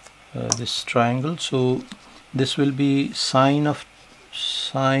this triangle. So this will be sine of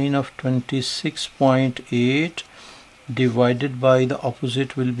 26.8 divided by the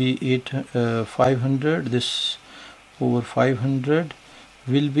opposite will be 500. This over 500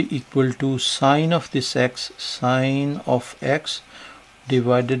 will be equal to sine of this x, sine of x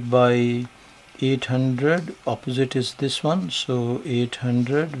divided by 800. Opposite is this one, so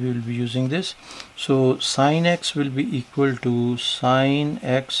 800 we will be using this. So sine x will be equal to, sine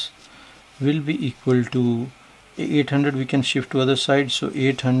x will be equal to 800. We can shift to other side, so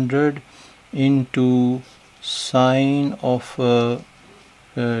 800 into sine of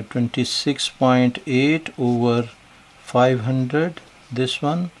 26.8 over 500, this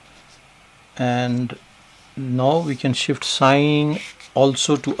one. And now we can shift sine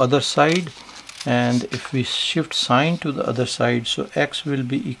also to other side, and if we shift sine to the other side, so x will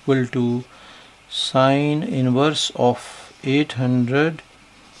be equal to sine inverse of 800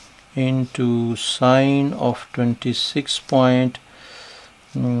 into sine of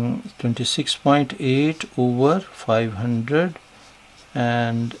 26.8 over 500,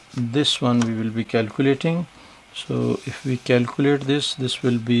 and this one we will be calculating. So if we calculate this, this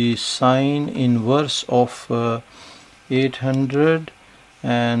will be sine inverse of 800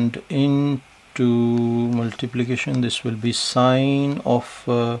 and into multiplication, this will be sine of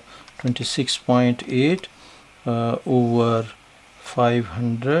 26.8 over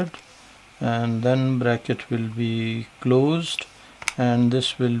 500, and then bracket will be closed, and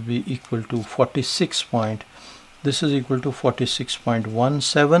this will be equal to 46 point. This is equal to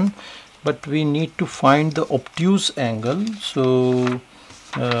 46.17, but we need to find the obtuse angle. So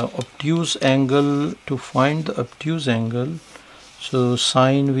obtuse angle, to find the obtuse angle, so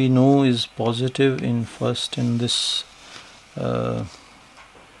sine we know is positive in this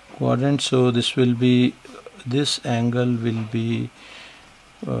quadrant, so this will be, this angle will be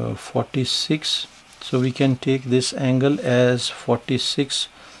 46, so we can take this angle as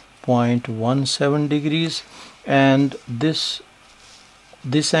 46.17 degrees, and this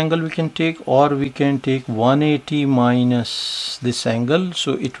angle we can take, or we can take 180 minus this angle,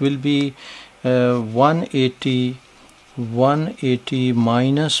 so it will be 180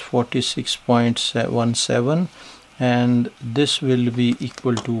 minus 46.17, and this will be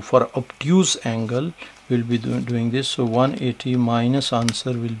equal to, for obtuse angle we'll be doing this, so 180 minus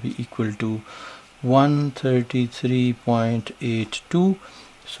answer will be equal to 133.82.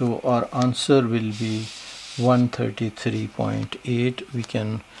 so our answer will be 133.8. we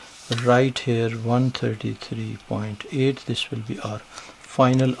can write here 133.8. this will be our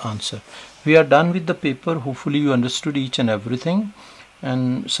final answer. We are done with the paper. Hopefully you understood each and everything,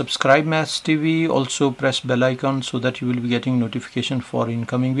 and subscribe Maths TV, also press bell icon so that you will be getting notification for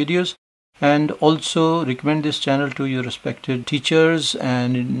incoming videos, and also recommend this channel to your respected teachers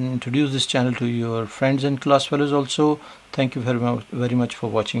and introduce this channel to your friends and class fellows also. Thank you very much for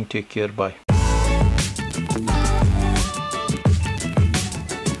watching. Take care. Bye.